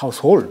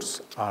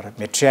are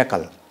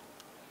matriarchal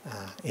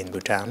in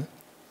Bhutan,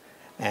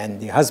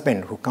 and the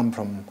husband who come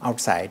from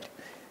outside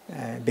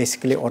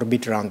basically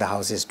orbit around the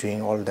houses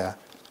doing all the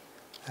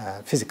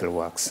physical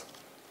works.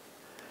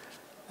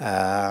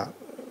 A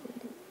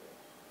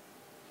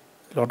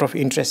lot of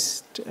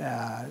interest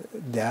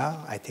there.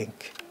 I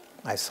think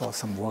I saw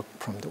some work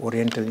from the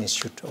Oriental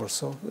Institute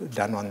also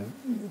done on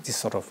this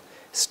sort of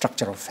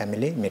structure of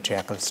family,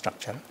 matriarchal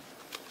structure.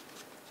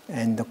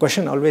 And the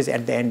question always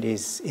at the end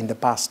is, in the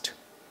past,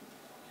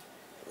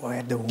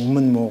 were the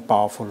women more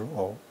powerful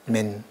or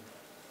men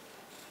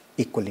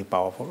equally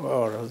powerful,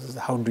 or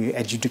how do you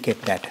adjudicate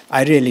that?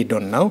 I really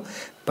don't know,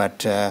 but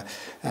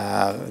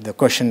the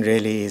question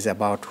really is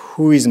about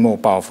who is more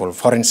powerful,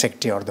 Foreign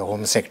Secretary or the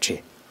Home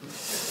Secretary.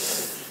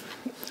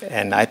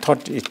 And I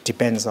thought it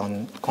depends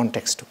on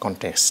context to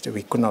context.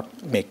 We could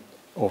not make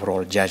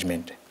overall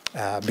judgment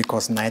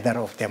because neither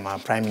of them are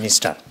Prime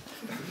Minister.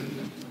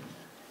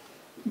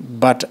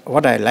 But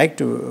what I like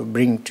to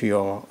bring to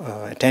your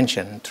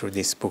attention through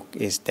this book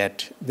is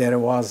that there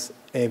was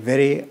a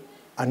very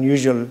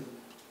unusual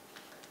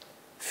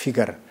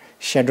figure,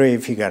 shadowy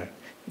figure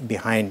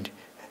behind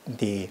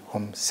the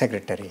Home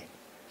Secretary.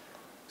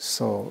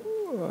 So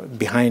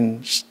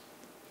behind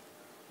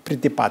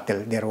Priti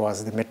Patil, there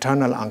was the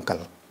maternal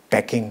uncle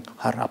backing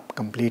her up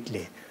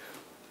completely,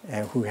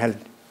 who held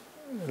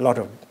a lot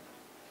of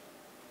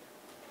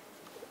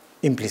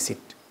implicit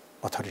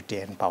authority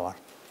and power.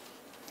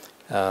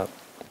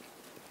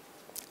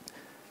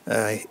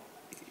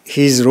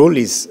 His role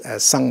is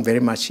sung very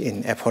much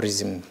in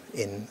aphorism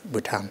in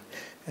Bhutan.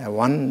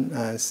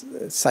 One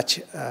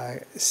such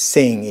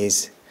saying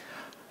is,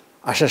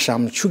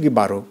 Ashasham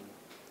Chugibaru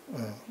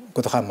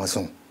Gotha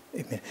Masung.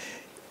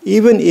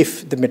 Even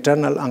if the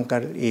maternal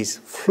uncle is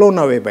flown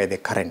away by the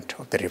current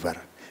of the river,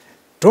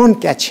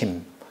 don't catch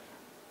him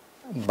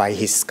by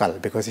his skull,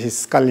 because his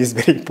skull is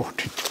very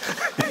important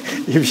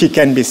if he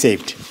can be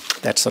saved,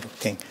 that sort of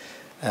thing.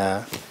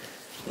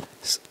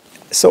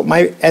 So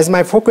as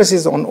my focus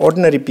is on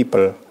ordinary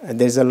people,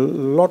 there's a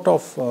lot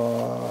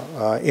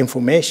of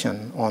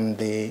information on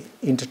the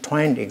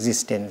intertwined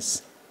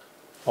existence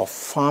of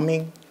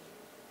farming,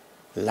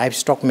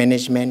 livestock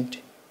management,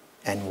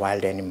 and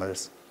wild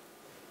animals,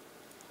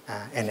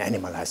 and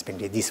animal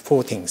husbandry. These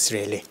 4 things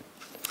really.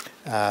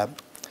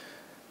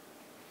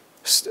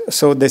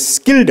 So the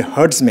skilled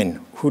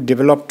herdsmen who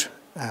developed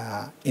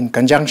in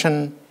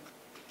conjunction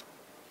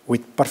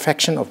with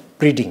perfection of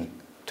breeding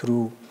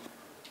through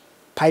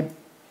pipe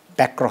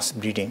backcross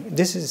breeding.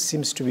 This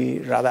seems to be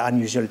rather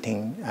unusual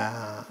thing,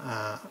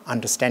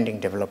 understanding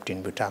developed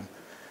in Bhutan.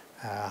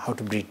 how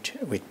to breed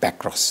with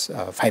backcross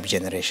 5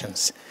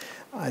 generations.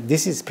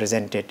 This is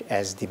presented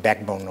as the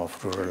backbone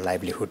of rural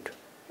livelihood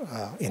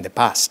in the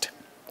past.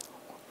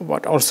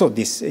 But also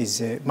this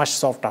is a much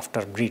sought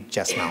after breed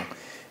just now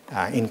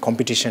in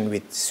competition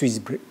with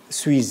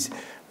Swiss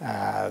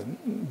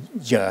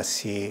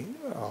Jersey,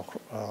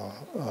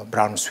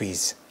 brown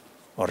Swiss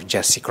or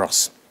Jersey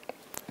cross.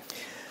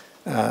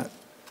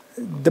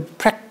 The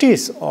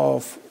practice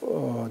of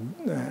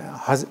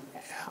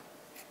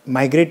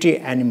migratory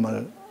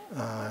animal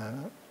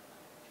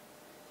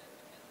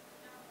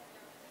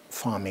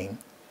farming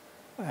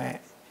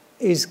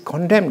is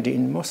condemned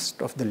in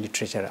most of the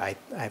literature I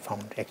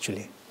found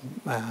actually.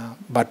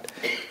 But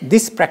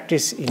this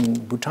practice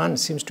in Bhutan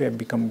seems to have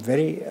become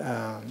very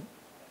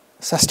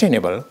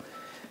sustainable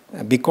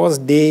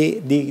because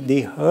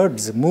the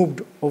herds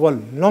moved over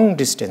long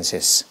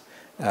distances,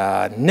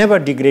 never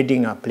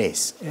degrading a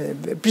place,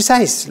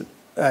 precise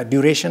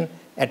duration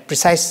at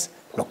precise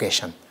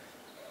location.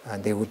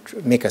 They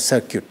would make a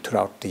circuit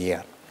throughout the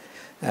year.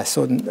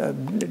 So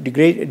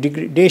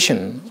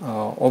degradation,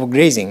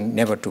 overgrazing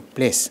never took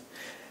place.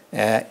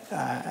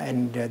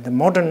 And the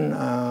modern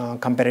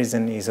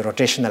comparison is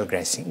rotational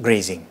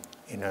grazing.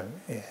 You know.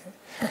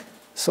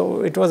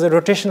 So it was a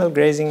rotational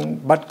grazing,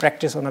 but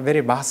practiced on a very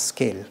vast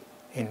scale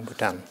in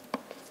Bhutan.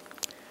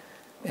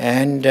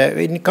 And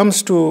when it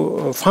comes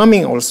to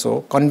farming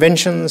also,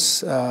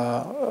 conventions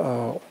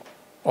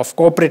of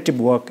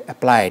cooperative work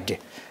applied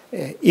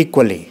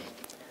equally.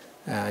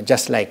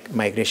 Just like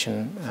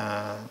migration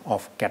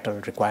of cattle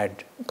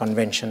required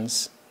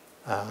conventions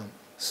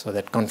so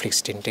that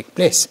conflicts didn't take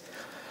place.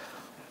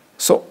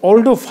 So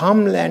although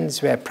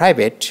farmlands were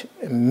private,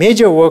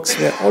 major works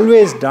were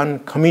always done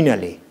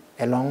communally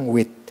along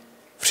with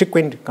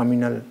frequent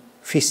communal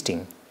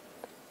feasting.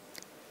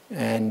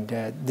 And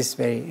this is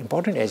very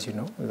important, as you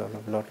know, a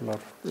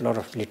lot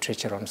of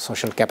literature on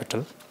social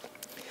capital.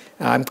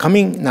 I'm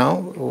coming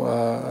now,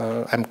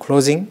 I'm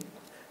closing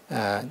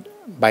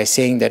by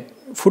saying that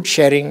food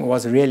sharing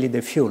was really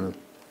the fuel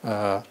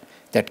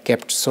that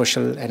kept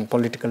social and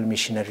political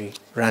machinery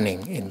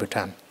running in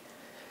Bhutan.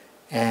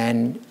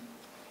 And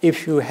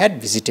if you had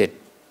visited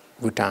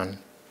Bhutan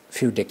a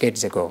few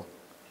decades ago,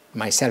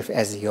 myself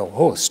as your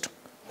host,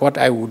 what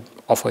I would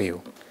offer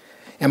you,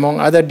 among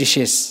other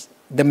dishes,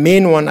 the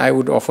main one I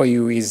would offer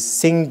you is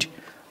singed,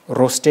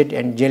 roasted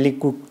and jelly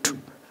cooked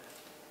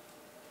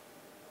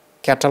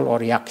cattle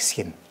or yak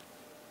skin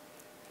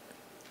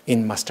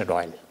in mustard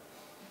oil.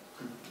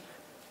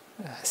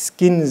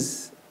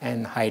 Skins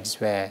and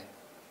hides were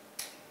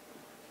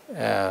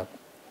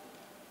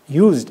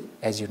used,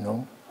 as you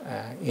know,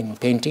 in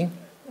painting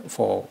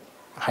for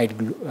hide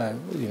glue,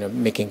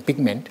 making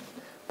pigment,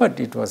 but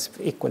it was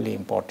equally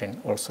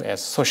important also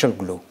as social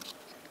glue.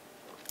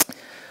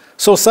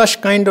 So such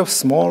kind of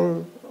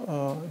small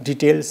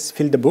details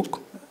fill the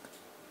book.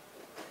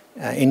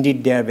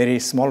 Indeed, they are very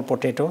small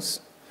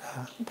potatoes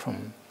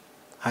from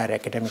higher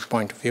academic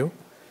point of view.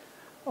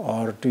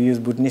 Or to use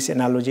Bhutanese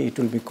analogy, it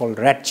will be called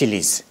rat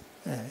chilies,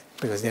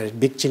 because there are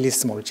big chilies,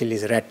 small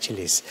chilies, rat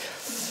chilies.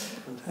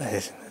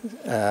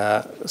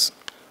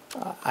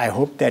 I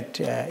hope that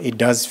it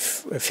does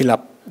fill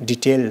up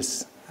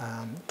details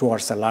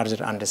towards a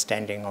larger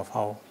understanding of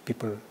how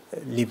people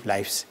live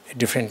lives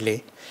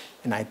differently.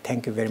 And I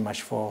thank you very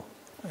much for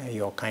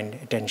your kind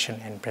attention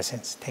and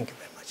presence. Thank you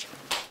very much.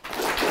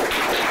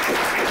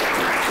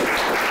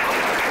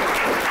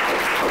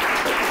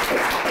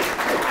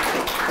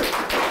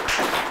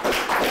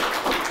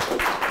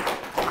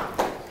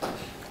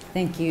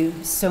 Thank you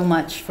so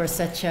much for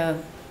such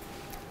a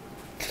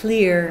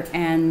clear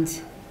and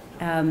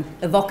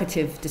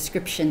evocative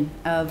description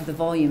of the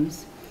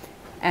volumes.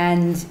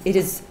 And it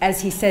is, as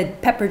he said,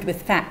 peppered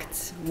with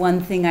facts. One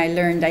thing I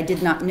learned I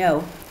did not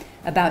know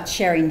about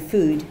sharing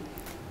food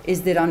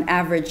is that on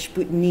average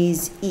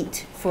Bhutanese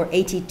eat for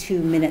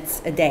 82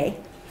 minutes a day.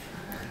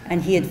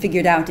 And he had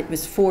figured out it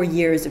was 4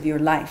 years of your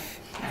life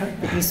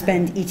that you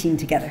spend eating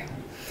together.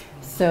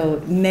 So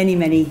many,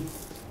 many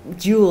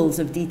jewels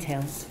of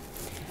details.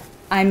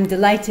 I'm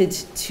delighted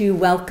to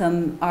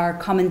welcome our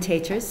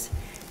commentators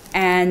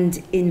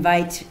and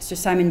invite Sir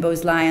Simon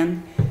Bowes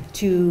Lyon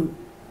to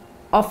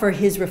offer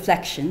his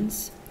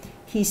reflections.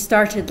 He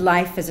started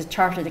life as a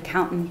chartered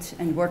accountant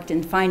and worked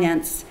in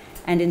finance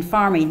and in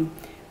farming.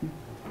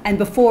 And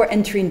before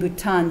entering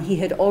Bhutan, he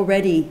had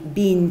already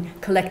been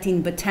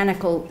collecting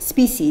botanical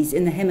species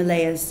in the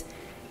Himalayas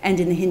and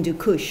in the Hindu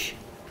Kush.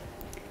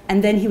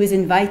 And then he was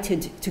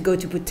invited to go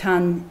to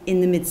Bhutan in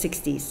the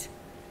mid-60s.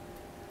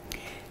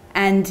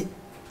 And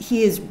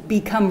he has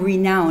become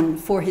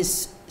renowned for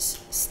his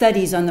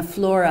studies on the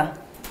flora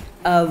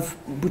of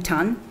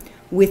Bhutan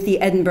with the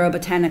Edinburgh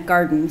Botanic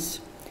Gardens,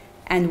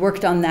 and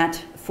worked on that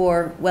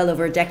for well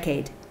over a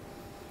decade.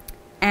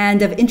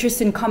 And of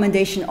interest and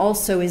commendation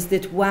also is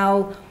that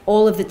while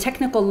all of the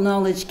technical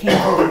knowledge came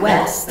from the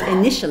West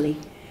initially,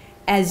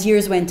 as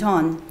years went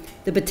on,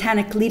 the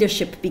botanic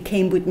leadership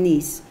became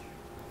Bhutanese.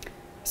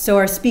 So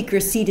our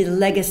speaker seeded a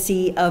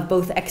legacy of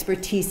both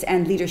expertise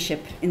and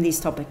leadership in these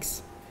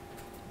topics.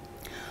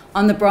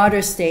 On the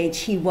broader stage,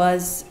 he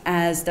was,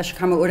 as Dasho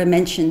Karma Ura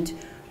mentioned,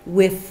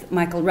 with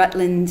Michael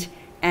Rutland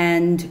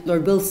and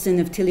Lord Wilson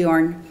of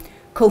Tilliorn,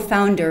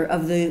 co-founder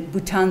of the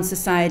Bhutan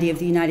Society of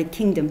the United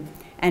Kingdom,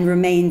 and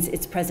remains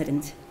its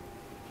president.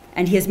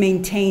 And he has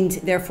maintained,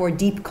 therefore,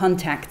 deep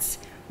contacts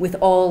with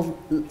all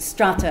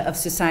strata of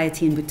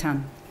society in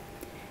Bhutan.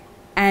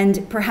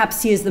 And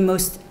perhaps he is the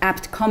most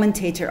apt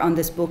commentator on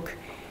this book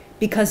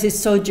because his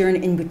sojourn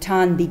in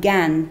Bhutan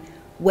began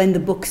when the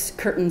book's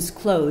curtains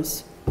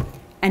close,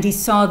 and he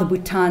saw the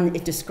Bhutan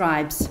it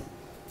describes,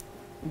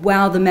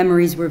 while the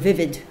memories were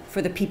vivid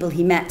for the people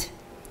he met,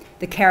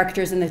 the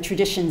characters and the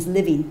traditions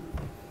living,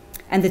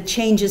 and the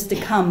changes to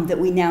come that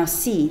we now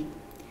see,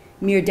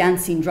 mere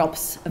dancing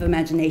drops of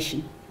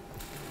imagination.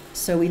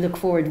 So we look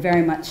forward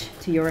very much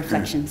to your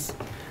reflections.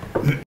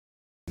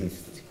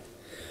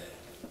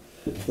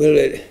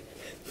 Well,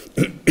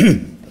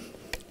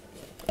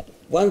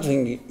 one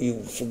thing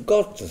you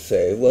forgot to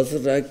say was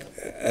that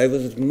I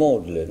was at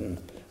Magdalen.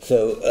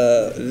 So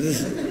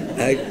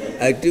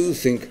I do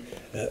think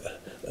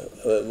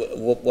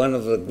one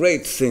of the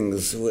great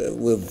things,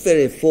 we're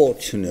very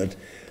fortunate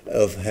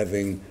of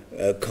having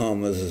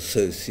Karma's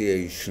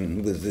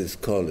association with this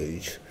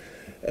college,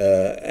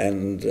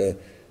 and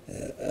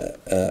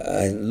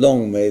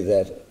long may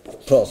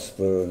that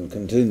prosper and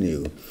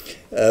continue.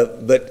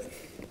 But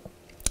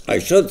I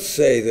should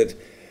say that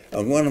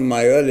on one of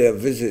my earlier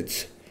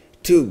visits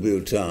to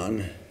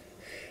Bhutan,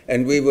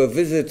 and we were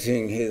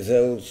visiting his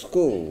old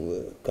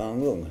school,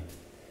 Kangrung,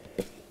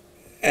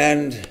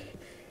 and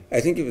I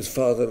think it was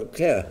Father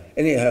Alkire.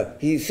 Anyhow,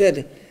 he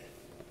said,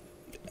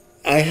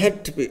 I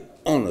had to be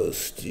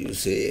honest, you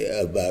see,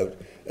 about,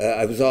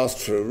 I was asked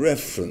for a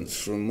reference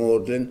from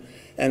Magdalen,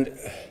 and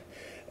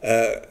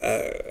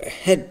I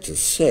had to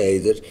say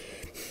that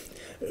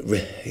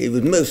he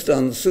was most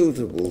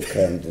unsuitable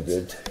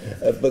candidate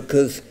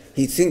because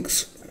he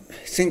thinks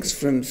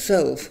for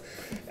himself,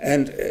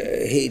 and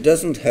he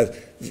doesn't have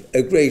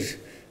a great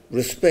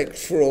respect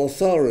for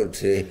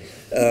authority,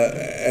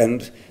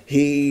 and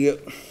he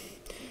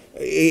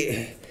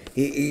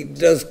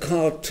does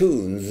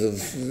cartoons of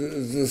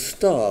the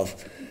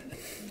staff,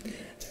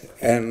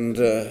 and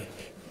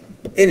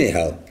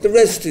anyhow, the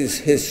rest is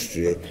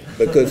history,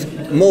 because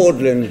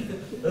Magdalen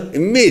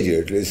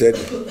immediately said,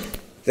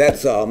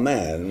 that's our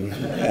man,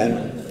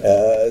 and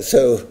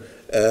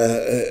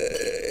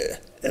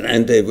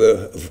and they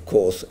were, of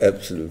course,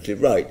 absolutely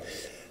right.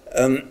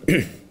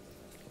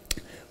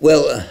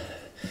 Well,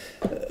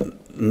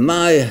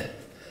 my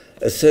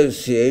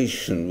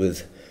association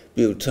with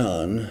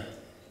Bhutan,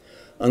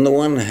 on the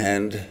one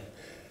hand,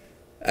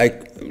 I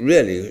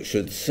really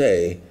should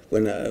say,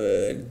 when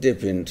I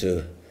dip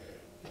into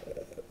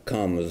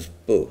Karma's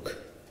book,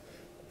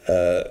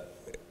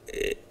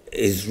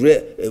 is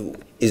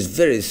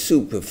very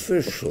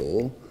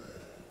superficial.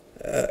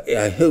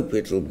 I hope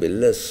it'll be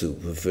less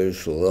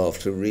superficial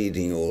after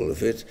reading all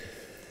of it.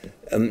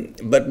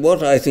 But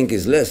what I think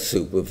is less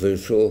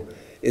superficial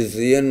is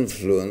the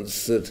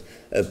influence that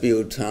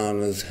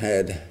Bhutan has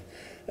had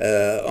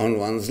on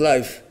one's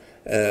life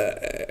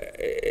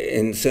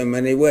in so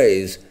many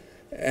ways.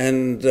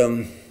 And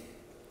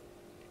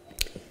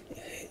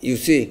you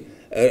see,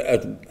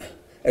 at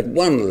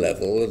one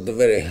level, at the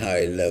very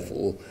high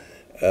level,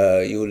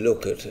 you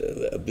look at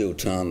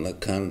Bhutan, the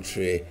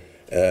country,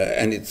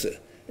 and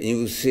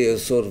you see a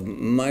sort of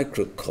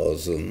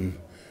microcosm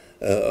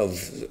of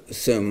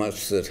so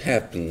much that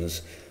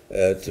happens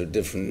to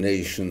different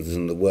nations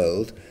in the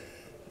world.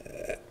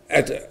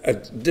 At a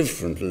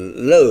different,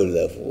 low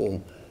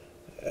level,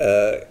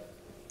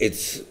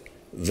 it's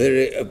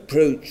very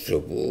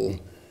approachable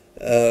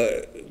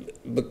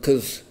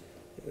because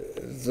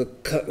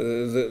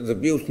the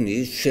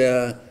Bhutanese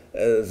share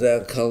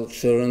their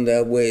culture and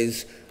their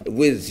ways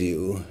with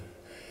you,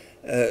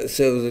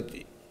 so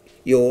that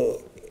you're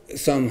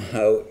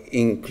somehow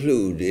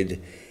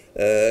included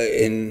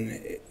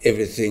in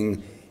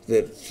everything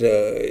that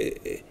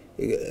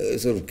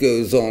sort of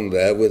goes on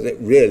there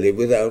really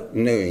without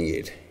knowing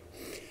it.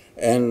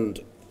 And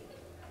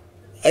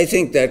I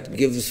think that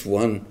gives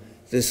one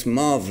this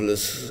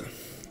marvelous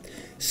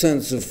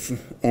sense of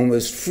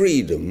almost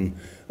freedom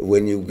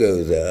when you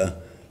go there,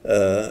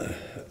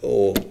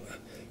 or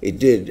it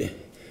did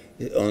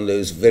on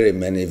those very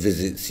many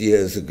visits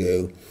years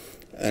ago,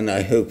 and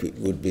I hope it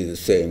would be the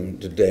same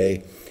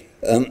today.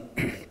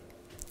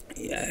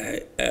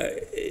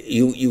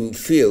 You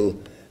feel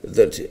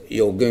that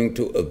you're going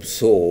to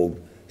absorb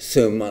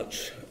so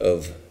much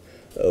of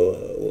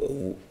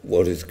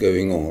what is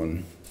going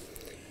on.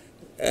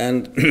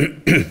 And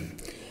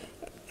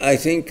I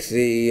think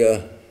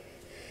the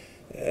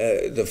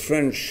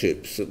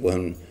friendships that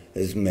one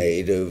has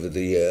made over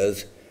the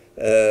years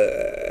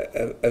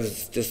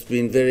have just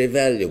been very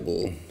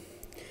valuable.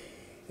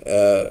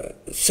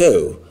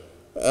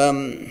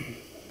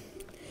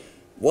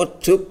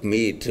 What took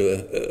me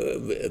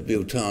to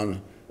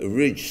Bhutan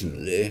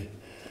originally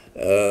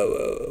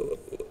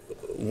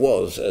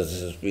was,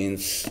 as has been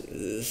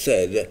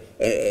said,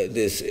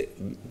 this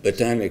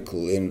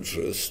botanical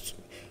interest,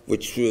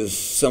 which was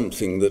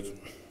something that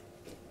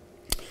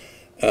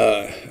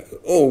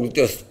all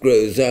just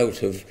grows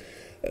out of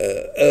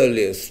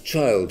earliest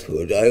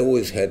childhood. I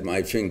always had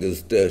my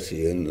fingers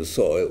dirty in the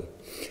soil.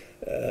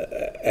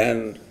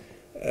 And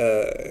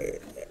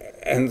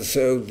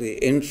so the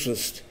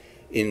interest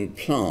in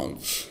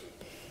plants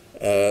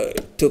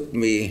took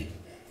me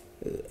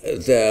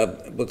there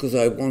because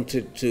I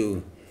wanted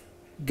to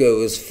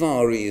go as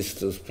far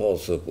east as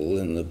possible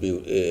in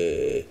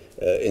the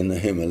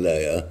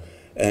Himalaya,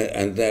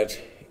 and that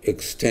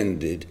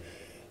extended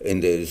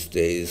in those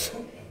days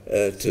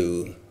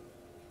to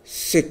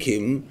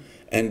Sikkim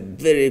and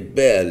very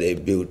barely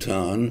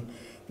Bhutan,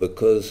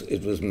 because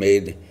it was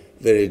made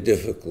very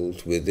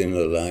difficult with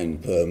inner line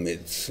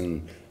permits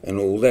and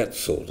all that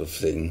sort of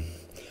thing.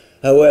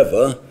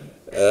 However,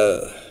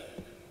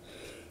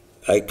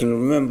 I can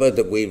remember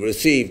that we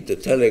received a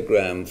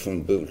telegram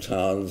from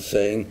Bhutan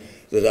saying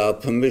that our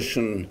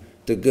permission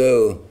to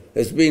go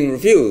has been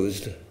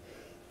refused,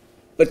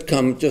 but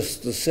come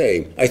just the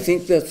same. I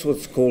think that's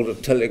what's called a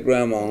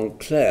telegram en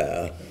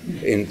clair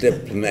in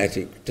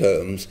diplomatic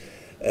terms,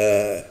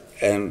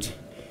 and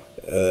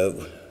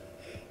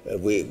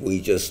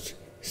we just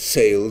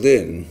sailed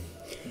in.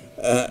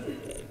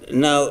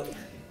 Now,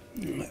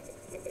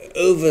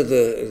 over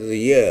the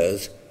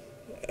years,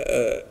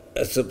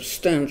 a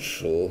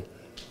substantial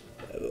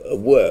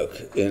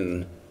work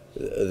in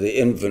the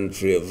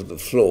inventory of the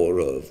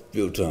flora of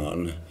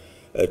Bhutan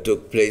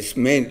took place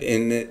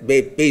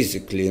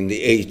basically in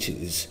the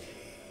 80s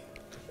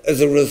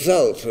as a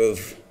result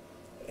of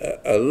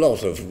a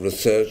lot of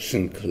research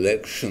and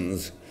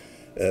collections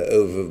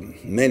over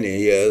many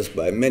years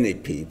by many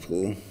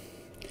people.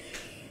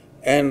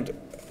 And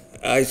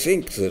I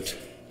think that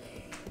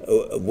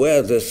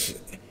where this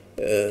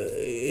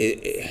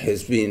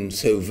has been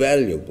so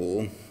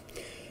valuable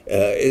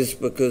is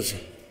because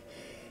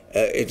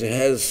it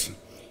has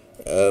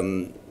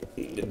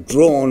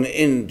drawn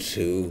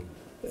into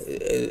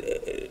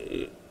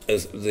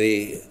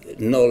the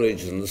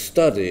knowledge and the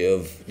study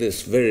of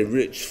this very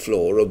rich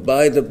flora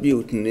by the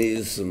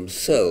Bhutanese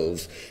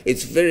themselves.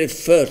 It's very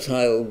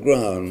fertile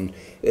ground,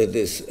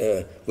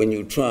 when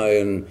you try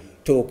and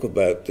talk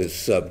about this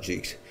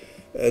subject.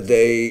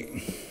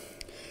 They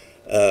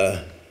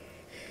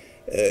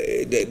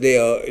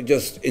are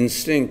just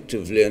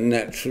instinctively and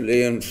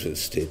naturally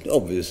interested.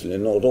 Obviously,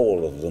 not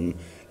all of them,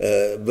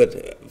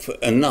 but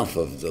enough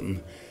of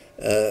them.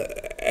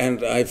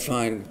 And I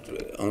find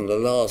on the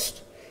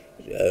last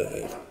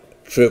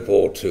trip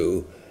or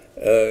two,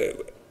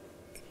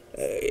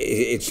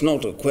 it's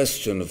not a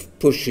question of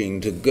pushing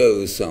to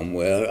go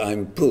somewhere.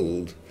 I'm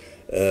pulled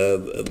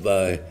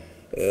by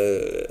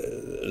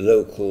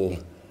local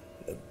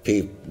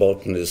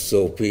botanists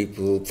or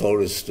people,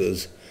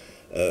 foresters,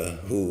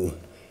 who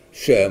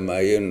share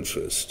my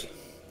interest.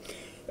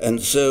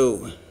 And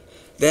so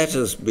that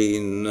has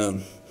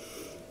been,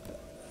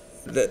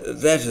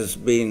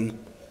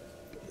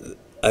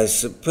 I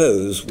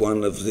suppose,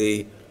 one of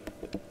the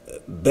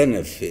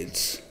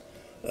benefits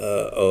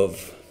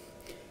of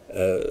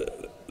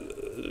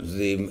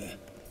the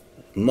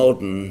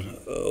modern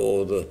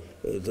or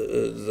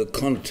the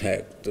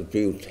contact that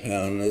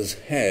Bhutan has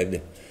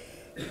had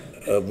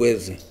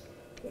with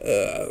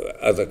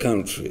other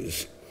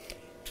countries.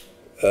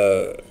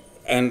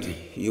 And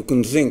you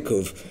can think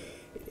of,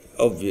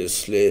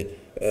 obviously,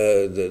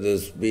 that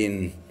there's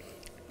been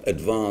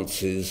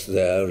advances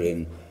there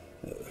in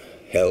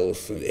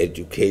health and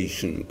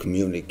education,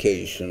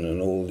 communication,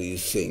 and all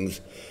these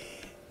things.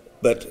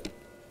 But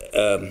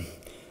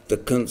the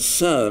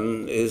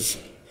concern is,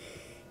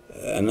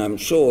 and I'm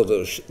sure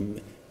the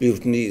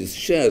Bhutanese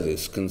share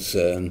this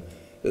concern,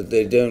 that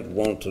they don't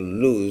want to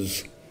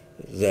lose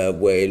their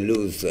way,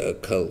 lose their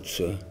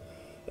culture,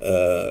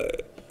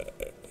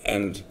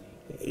 and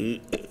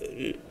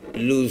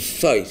lose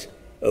sight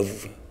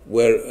of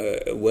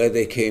where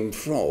they came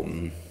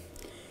from.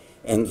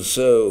 And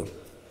so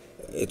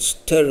it's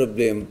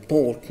terribly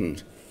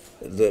important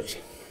that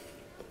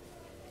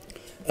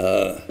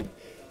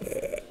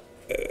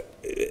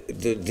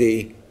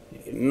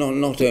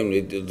not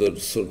only the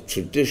sort of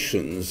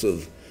traditions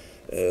of,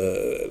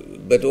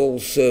 but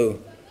also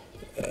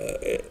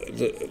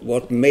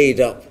what made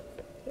up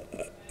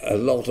a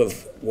lot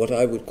of what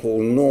I would call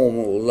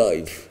normal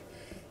life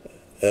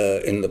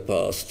in the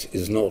past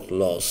is not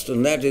lost.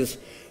 And that is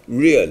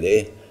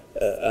really,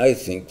 I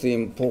think, the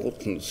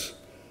importance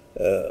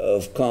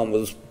of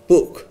Karma's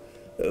book,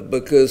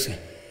 because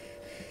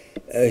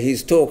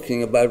he's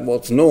talking about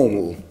what's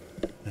normal.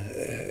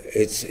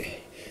 It's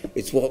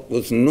what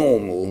was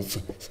normal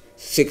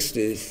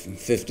 50,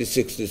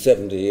 60,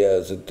 70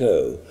 years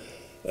ago.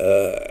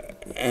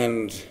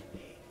 And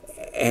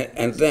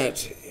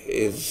that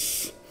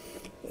is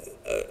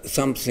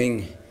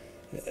something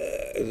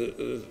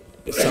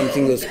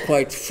that's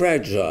quite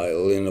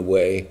fragile in a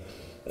way,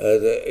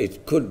 that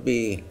it could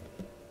be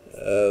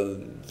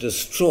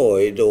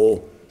destroyed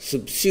or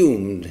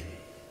subsumed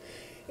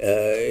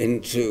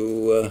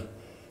into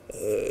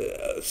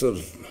sort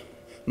of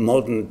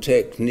modern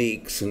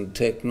techniques and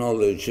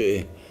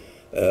technology,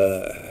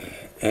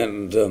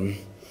 and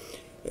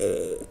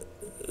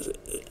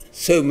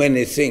so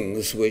many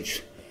things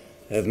which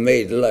have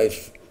made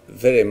life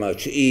very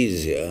much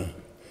easier,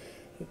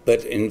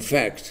 but in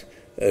fact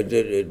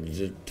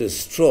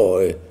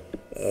destroy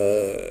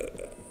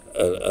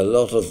a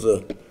lot of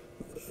the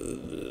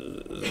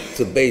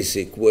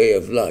basic way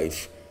of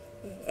life.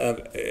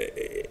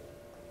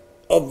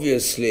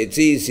 Obviously, it's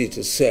easy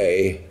to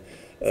say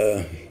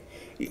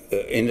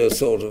in a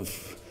sort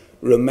of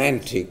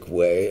romantic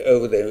way,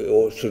 oh, they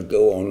all should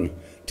go on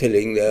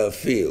tilling their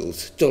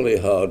fields, jolly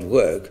hard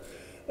work,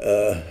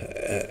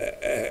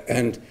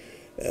 and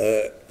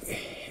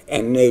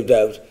no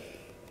doubt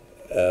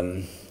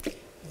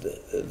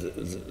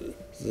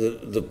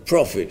the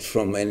profit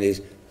from any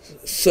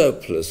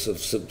surplus of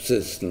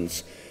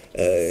subsistence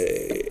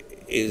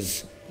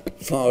is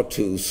far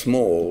too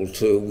small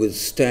to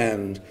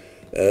withstand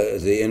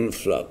the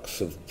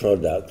influx of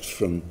products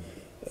from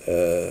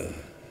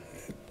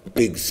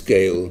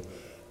big-scale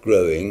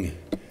growing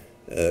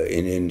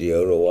in India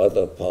or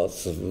other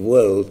parts of the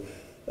world.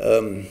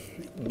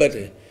 But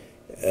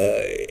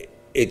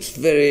it's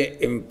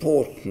very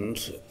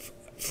important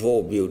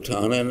for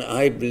Bhutan, and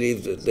I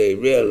believe that they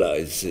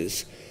realize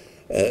this,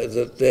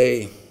 that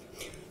they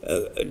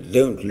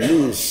don't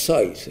lose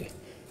sight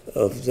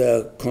of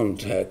their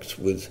contact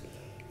with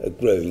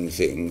growing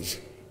things.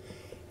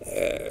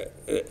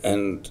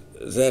 And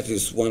that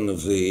is one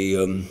of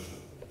the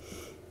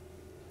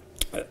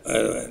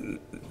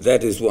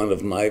that is one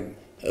of my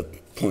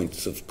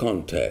points of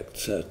contact,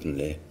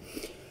 certainly.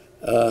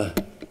 Well,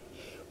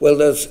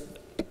 there's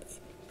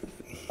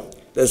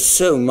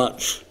so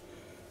much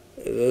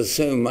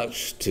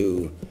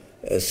to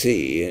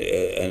see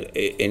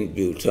in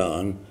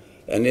Bhutan,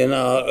 and in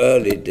our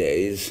early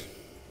days,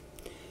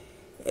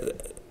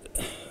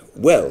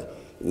 well,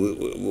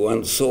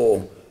 one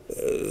saw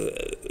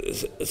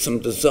some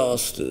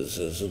disasters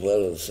as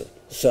well as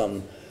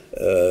some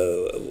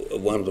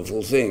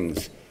wonderful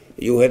things.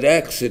 You had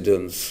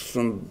accidents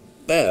from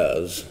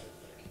bears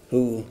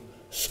who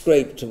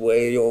scraped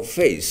away your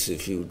face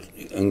if you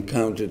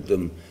encountered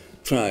them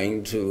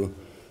trying to,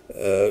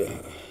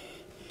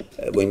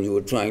 when you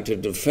were trying to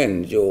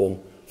defend your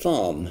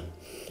farm.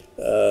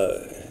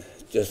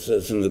 Just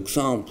as an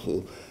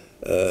example,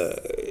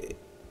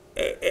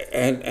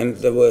 and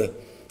there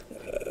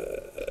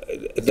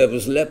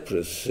was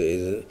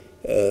leprosy,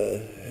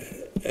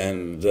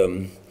 and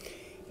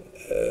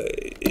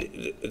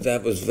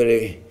that was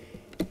very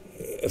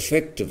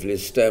effectively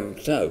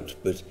stamped out,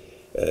 but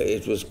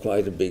it was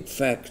quite a big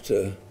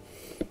factor.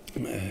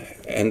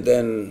 And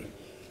then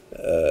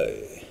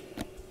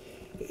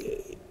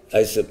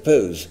I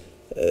suppose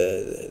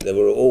there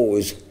were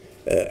always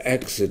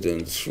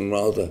accidents from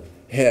rather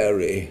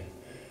hairy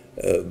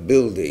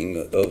building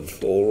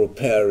of or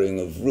repairing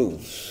of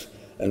roofs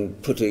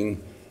and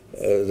putting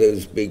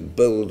those big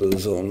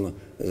boulders on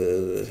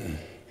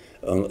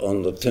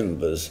the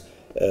timbers,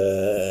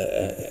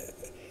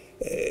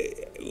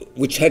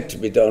 which had to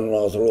be done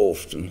rather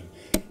often.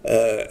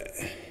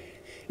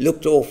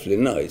 Looked awfully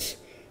nice,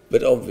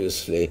 but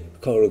obviously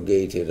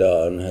corrugated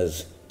iron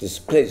has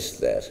displaced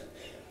that.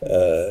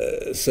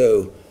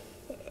 So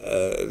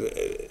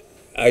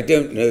I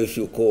don't know if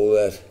you call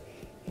that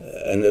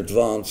an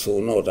advance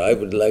or not. I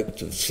would like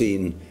to have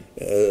seen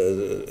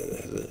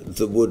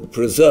the wood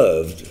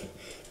preserved,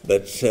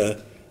 but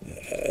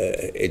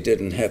it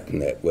didn't happen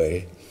that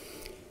way.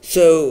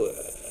 So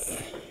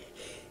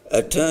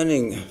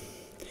turning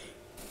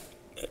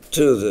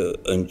to the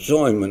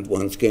enjoyment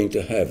one's going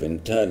to have in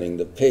turning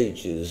the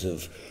pages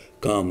of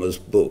Karma's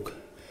book,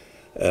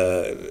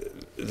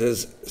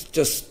 there's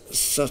just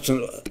such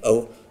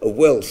a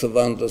wealth of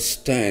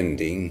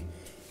understanding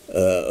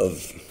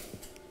of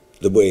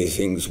the way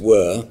things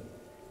were,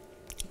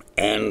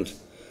 and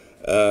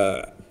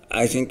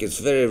I think it's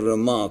very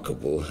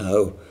remarkable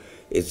how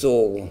it's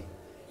all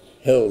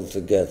held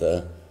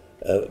together,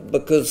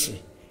 because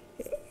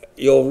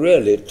you're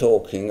really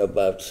talking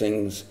about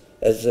things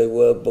as they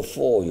were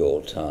before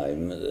your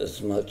time,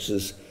 as much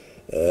as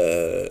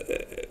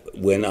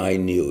when I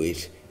knew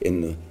it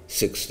in the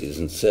 60s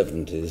and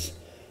 70s.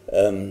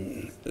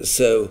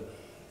 So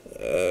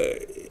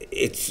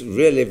it's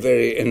really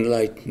very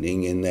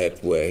enlightening in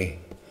that way.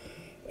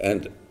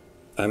 And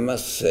I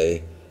must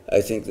say,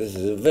 I think this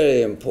is a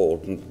very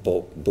important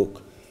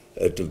book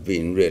to have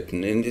been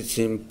written, and it's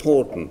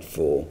important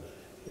for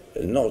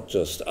not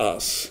just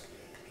us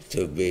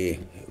to be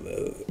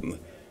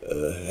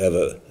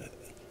have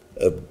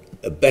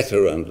a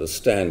better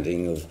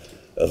understanding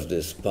of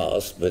this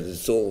past, but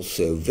it's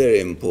also very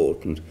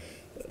important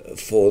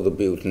for the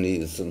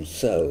Bhutanese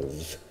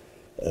themselves,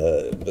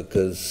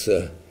 because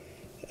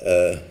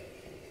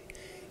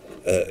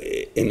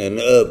in an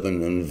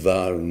urban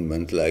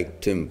environment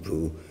like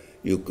Thimphu,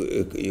 you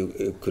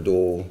could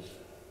all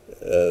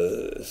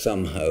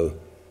somehow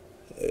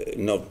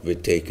not be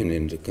taken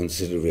into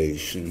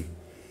consideration.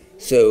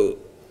 So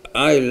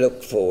I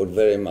look forward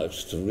very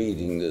much to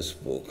reading this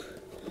book,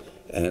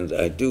 and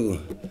I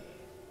do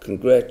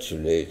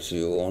congratulate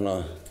you on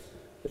a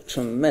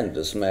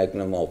tremendous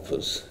magnum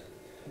opus,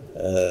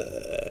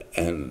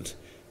 and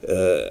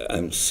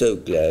I'm so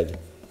glad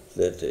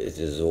that it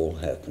has all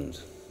happened.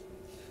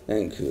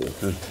 Thank you.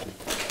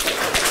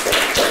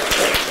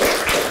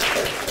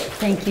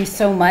 Thank you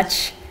so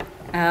much,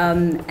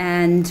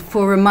 and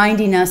for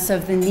reminding us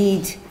of the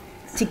need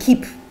to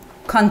keep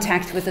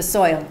contact with the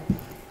soil,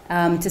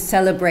 to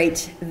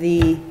celebrate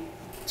the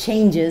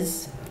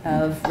changes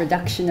of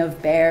reduction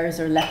of bears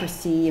or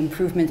leprosy,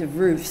 improvement of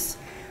roofs,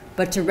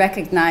 but to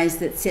recognize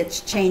that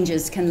such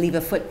changes can leave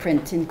a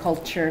footprint in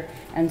culture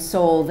and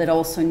soul that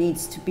also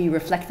needs to be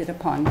reflected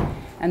upon,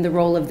 and the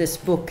role of this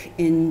book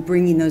in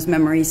bringing those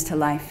memories to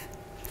life.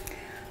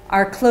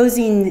 Our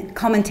closing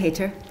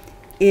commentator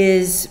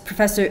is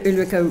Professor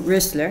Ulrike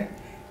Roesler,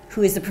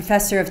 who is the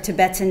professor of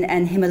Tibetan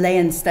and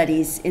Himalayan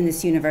studies in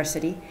this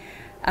university.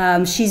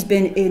 She's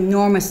been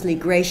enormously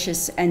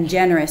gracious and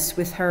generous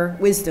with her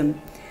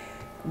wisdom.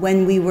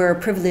 When we were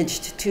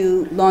privileged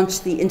to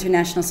launch the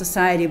International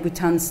Society of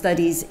Bhutan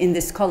Studies in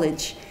this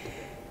college,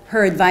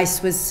 her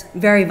advice was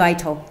very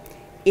vital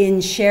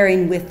in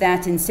sharing with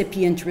that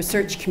incipient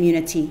research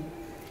community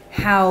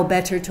how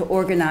better to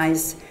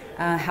organize,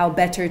 how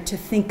better to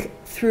think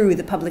through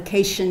the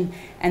publication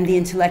and the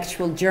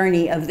intellectual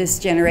journey of this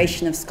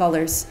generation of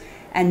scholars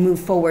and move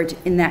forward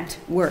in that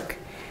work.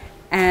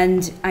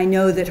 And I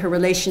know that her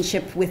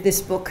relationship with this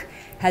book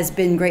has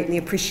been greatly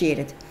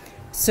appreciated.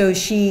 So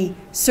she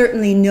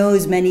certainly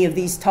knows many of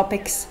these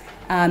topics,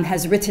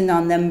 has written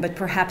on them, but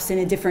perhaps in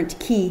a different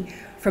key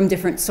from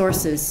different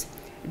sources,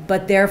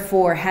 but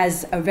therefore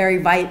has a very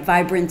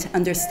vibrant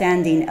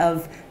understanding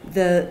of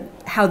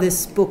how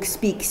this book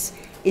speaks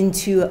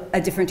into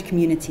a different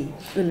community.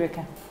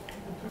 Ulrike.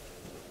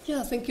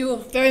 Yeah, thank you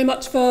very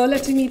much for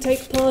letting me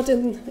take part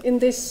in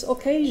this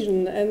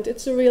occasion, and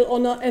it's a real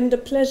honor and a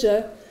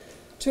pleasure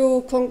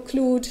to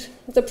conclude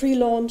the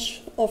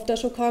pre-launch of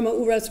Dasho Karma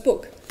Ura's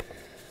book.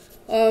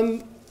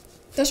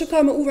 Dasho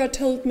Karma Ura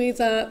told me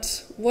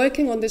that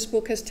working on this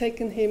book has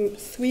taken him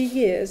 3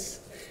 years.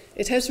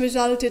 It has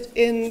resulted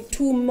in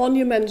 2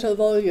 monumental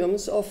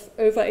volumes of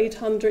over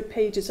 800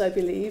 pages, I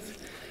believe.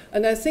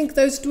 And I think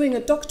those doing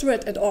a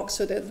doctorate at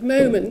Oxford at the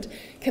moment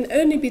can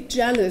only be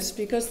jealous,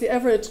 because the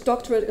average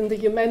doctorate in the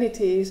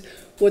humanities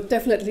would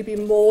definitely be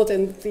more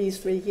than these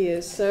 3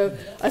 years. So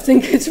I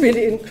think it's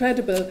really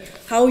incredible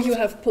how you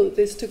have pulled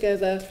this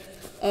together.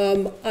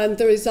 And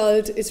the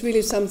result is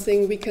really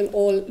something we can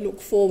all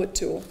look forward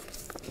to.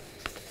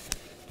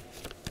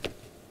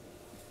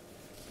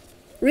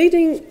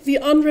 Reading The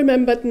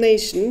Unremembered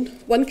Nation,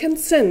 one can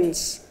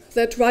sense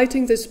that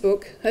writing this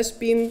book has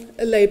been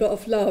a labor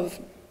of love.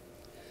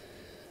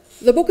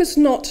 The book is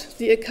not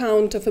the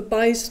account of a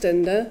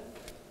bystander,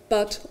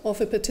 but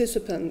of a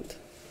participant.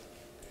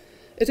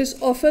 It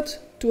is offered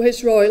to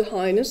His Royal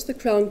Highness, the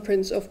Crown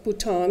Prince of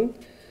Bhutan,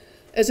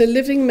 as a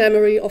living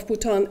memory of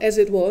Bhutan as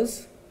it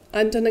was,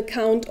 and an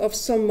account of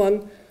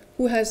someone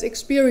who has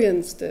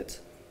experienced it.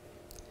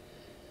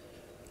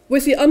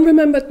 With The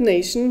Unremembered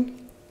Nation,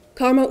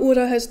 Karma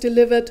Ura has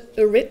delivered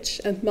a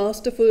rich and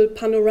masterful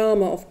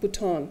panorama of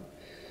Bhutan.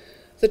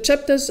 The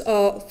chapters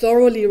are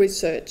thoroughly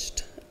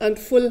researched and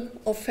full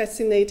of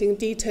fascinating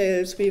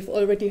details. We've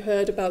already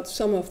heard about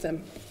some of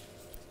them.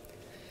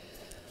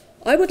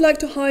 I would like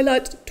to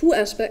highlight 2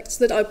 aspects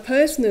that I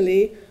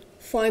personally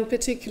find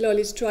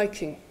particularly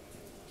striking.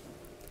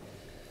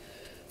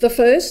 The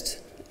first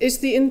is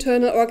the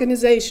internal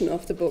organization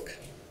of the book.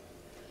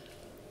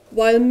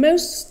 While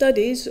most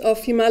studies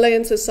of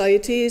Himalayan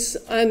societies,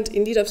 and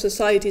indeed of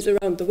societies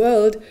around the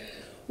world,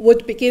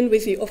 would begin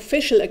with the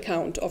official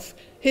account of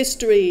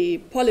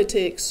history,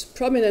 politics,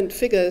 prominent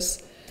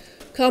figures,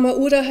 Karma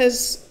Ura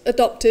has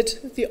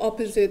adopted the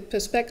opposite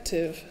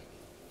perspective.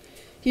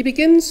 He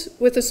begins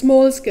with the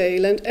small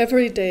scale and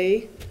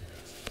everyday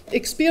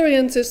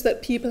experiences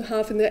that people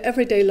have in their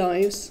everyday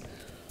lives,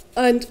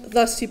 and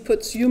thus he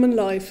puts human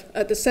life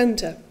at the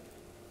center.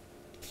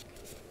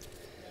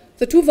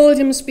 The 2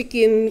 volumes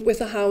begin with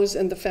the house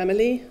and the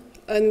family,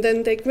 and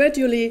then they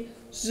gradually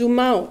zoom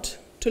out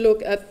to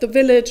look at the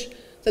village,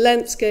 the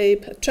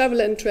landscape, travel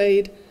and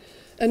trade,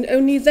 and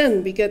only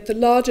then we get the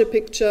larger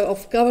picture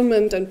of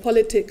government and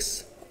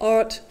politics,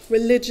 art,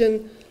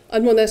 religion,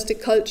 and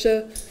monastic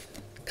culture,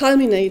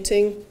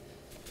 culminating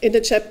in the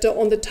chapter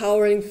on the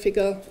towering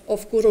figure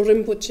of Guru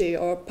Rinpoche,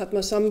 or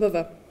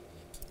Padmasambhava.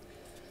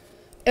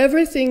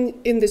 Everything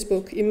in this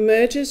book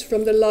emerges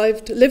from the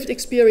lived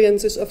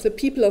experiences of the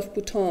people of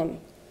Bhutan,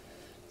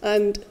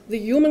 and the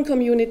human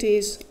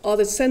communities are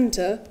the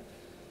center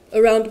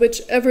around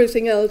which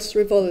everything else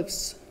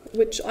revolves,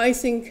 which I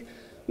think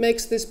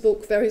makes this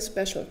book very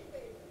special.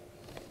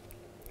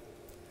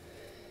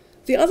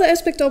 The other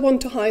aspect I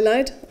want to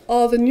highlight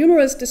are the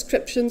numerous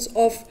descriptions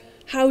of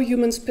how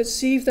humans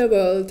perceive their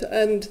world,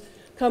 and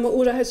Karma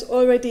Ura has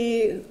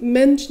already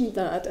mentioned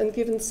that and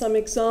given some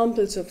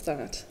examples of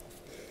that.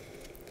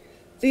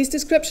 These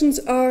descriptions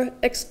are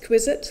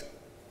exquisite,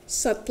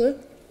 subtle,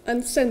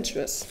 and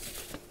sensuous.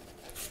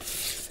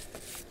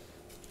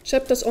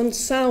 Chapters on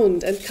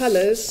sound and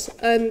colors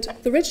and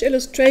the rich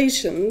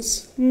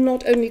illustrations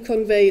not only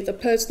convey the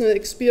personal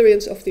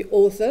experience of the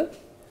author,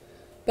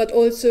 but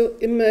also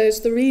immerse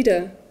the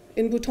reader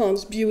in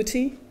Bhutan's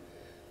beauty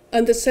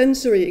and the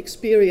sensory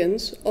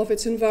experience of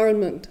its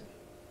environment.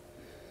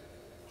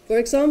 For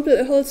example,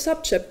 a whole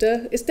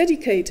subchapter is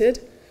dedicated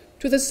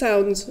to the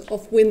sounds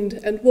of wind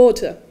and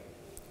water.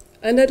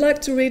 And I'd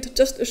like to read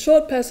just a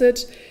short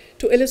passage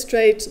to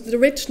illustrate the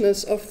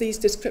richness of these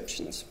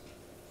descriptions.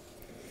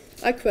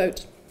 I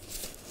quote,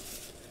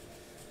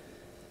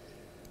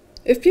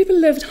 "If people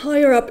lived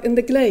higher up in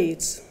the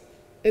glades,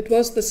 it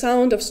was the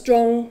sound of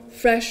strong,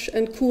 fresh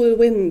and cool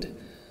wind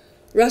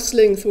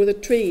rustling through the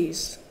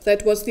trees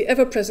that was the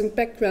ever-present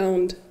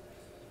background.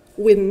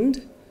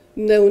 Wind,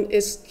 known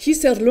as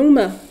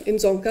kiserluma in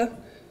Zonka,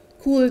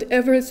 cooled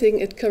everything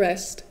it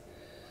caressed,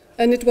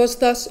 and it was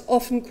thus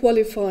often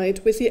qualified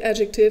with the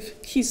adjective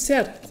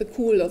kiser, the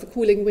cool or the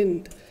cooling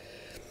wind.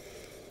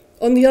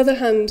 On the other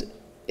hand,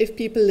 if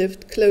people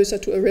lived closer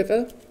to a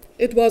river,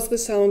 it was the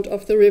sound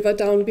of the river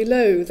down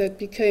below that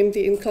became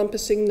the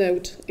encompassing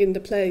note in the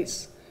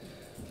place.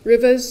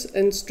 Rivers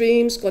and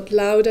streams got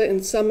louder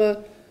in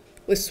summer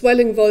with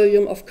swelling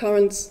volume of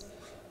currents,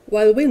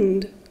 while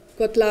wind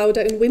got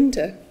louder in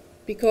winter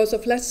because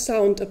of less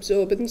sound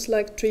absorbance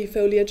like tree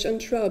foliage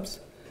and shrubs.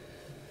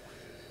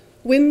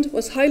 Wind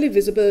was highly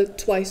visible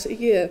twice a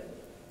year.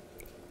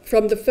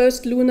 From the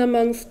first lunar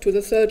month to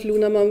the third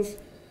lunar month,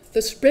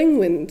 the spring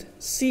wind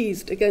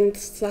seethed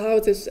against the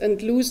houses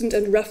and loosened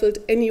and ruffled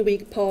any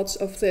weak parts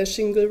of their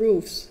shingle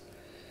roofs.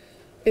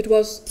 It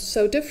was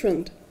so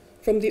different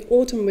from the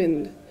autumn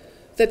wind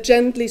that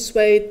gently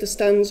swayed the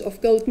stands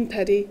of golden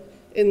paddy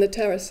in the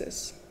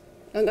terraces."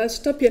 And I'll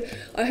stop here.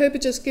 I hope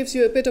it just gives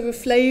you a bit of a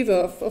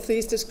flavor of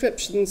these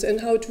descriptions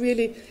and how it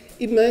really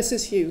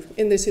immerses you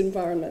in this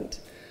environment.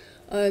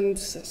 And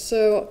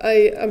so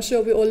I'm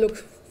sure we all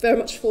look very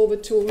much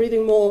forward to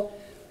reading more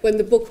when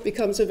the book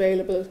becomes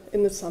available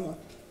in the summer.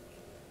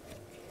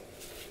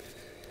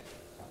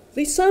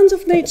 These sounds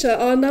of nature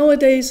are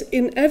nowadays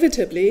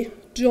inevitably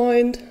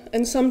joined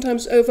and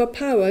sometimes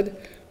overpowered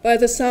by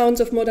the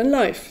sounds of modern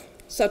life,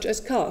 such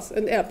as cars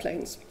and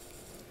airplanes.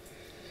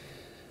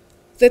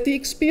 That the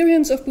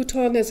experience of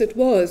Bhutan as it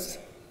was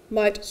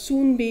might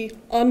soon be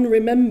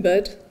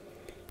unremembered,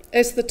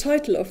 as the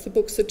title of the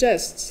book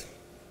suggests,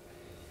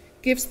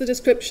 gives the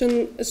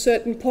description a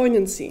certain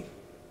poignancy.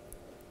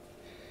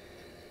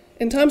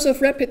 In times of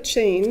rapid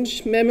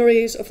change,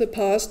 memories of the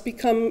past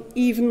become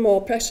even more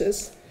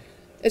precious,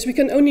 as we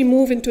can only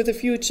move into the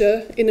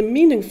future in a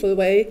meaningful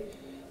way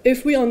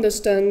if we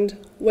understand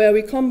where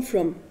we come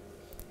from.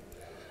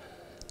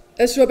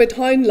 As Robert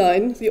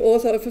Heinlein, the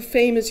author of a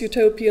famous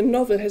utopian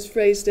novel, has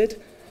phrased it,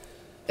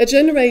 a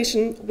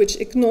generation which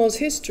ignores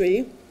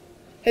history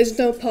has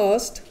no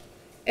past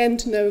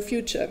and no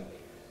future.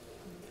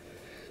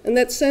 In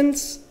that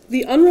sense,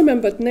 the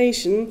Unremembered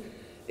Nation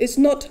is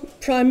not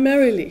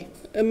primarily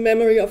a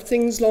memory of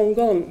things long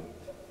gone.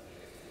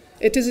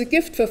 It is a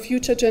gift for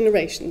future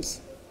generations.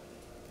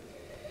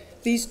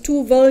 These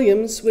 2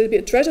 volumes will be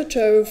a treasure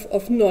trove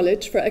of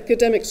knowledge for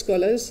academic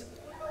scholars,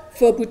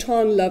 for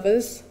Bhutan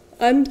lovers,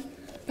 and,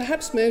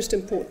 perhaps most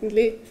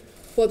importantly,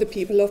 for the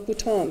people of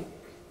Bhutan.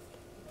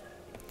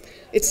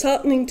 It's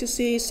heartening to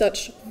see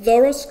such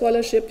thorough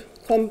scholarship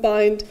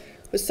combined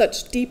with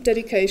such deep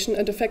dedication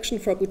and affection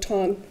for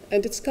Bhutan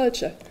and its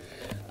culture.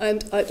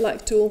 And I'd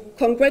like to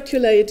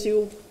congratulate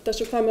you,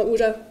 Dasho Karma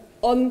Ura,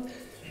 on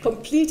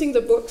completing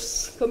the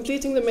books,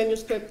 completing the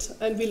manuscript,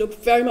 and we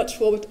look very much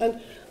forward. And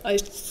I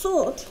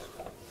thought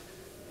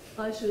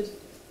I should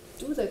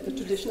do that the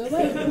traditional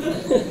way.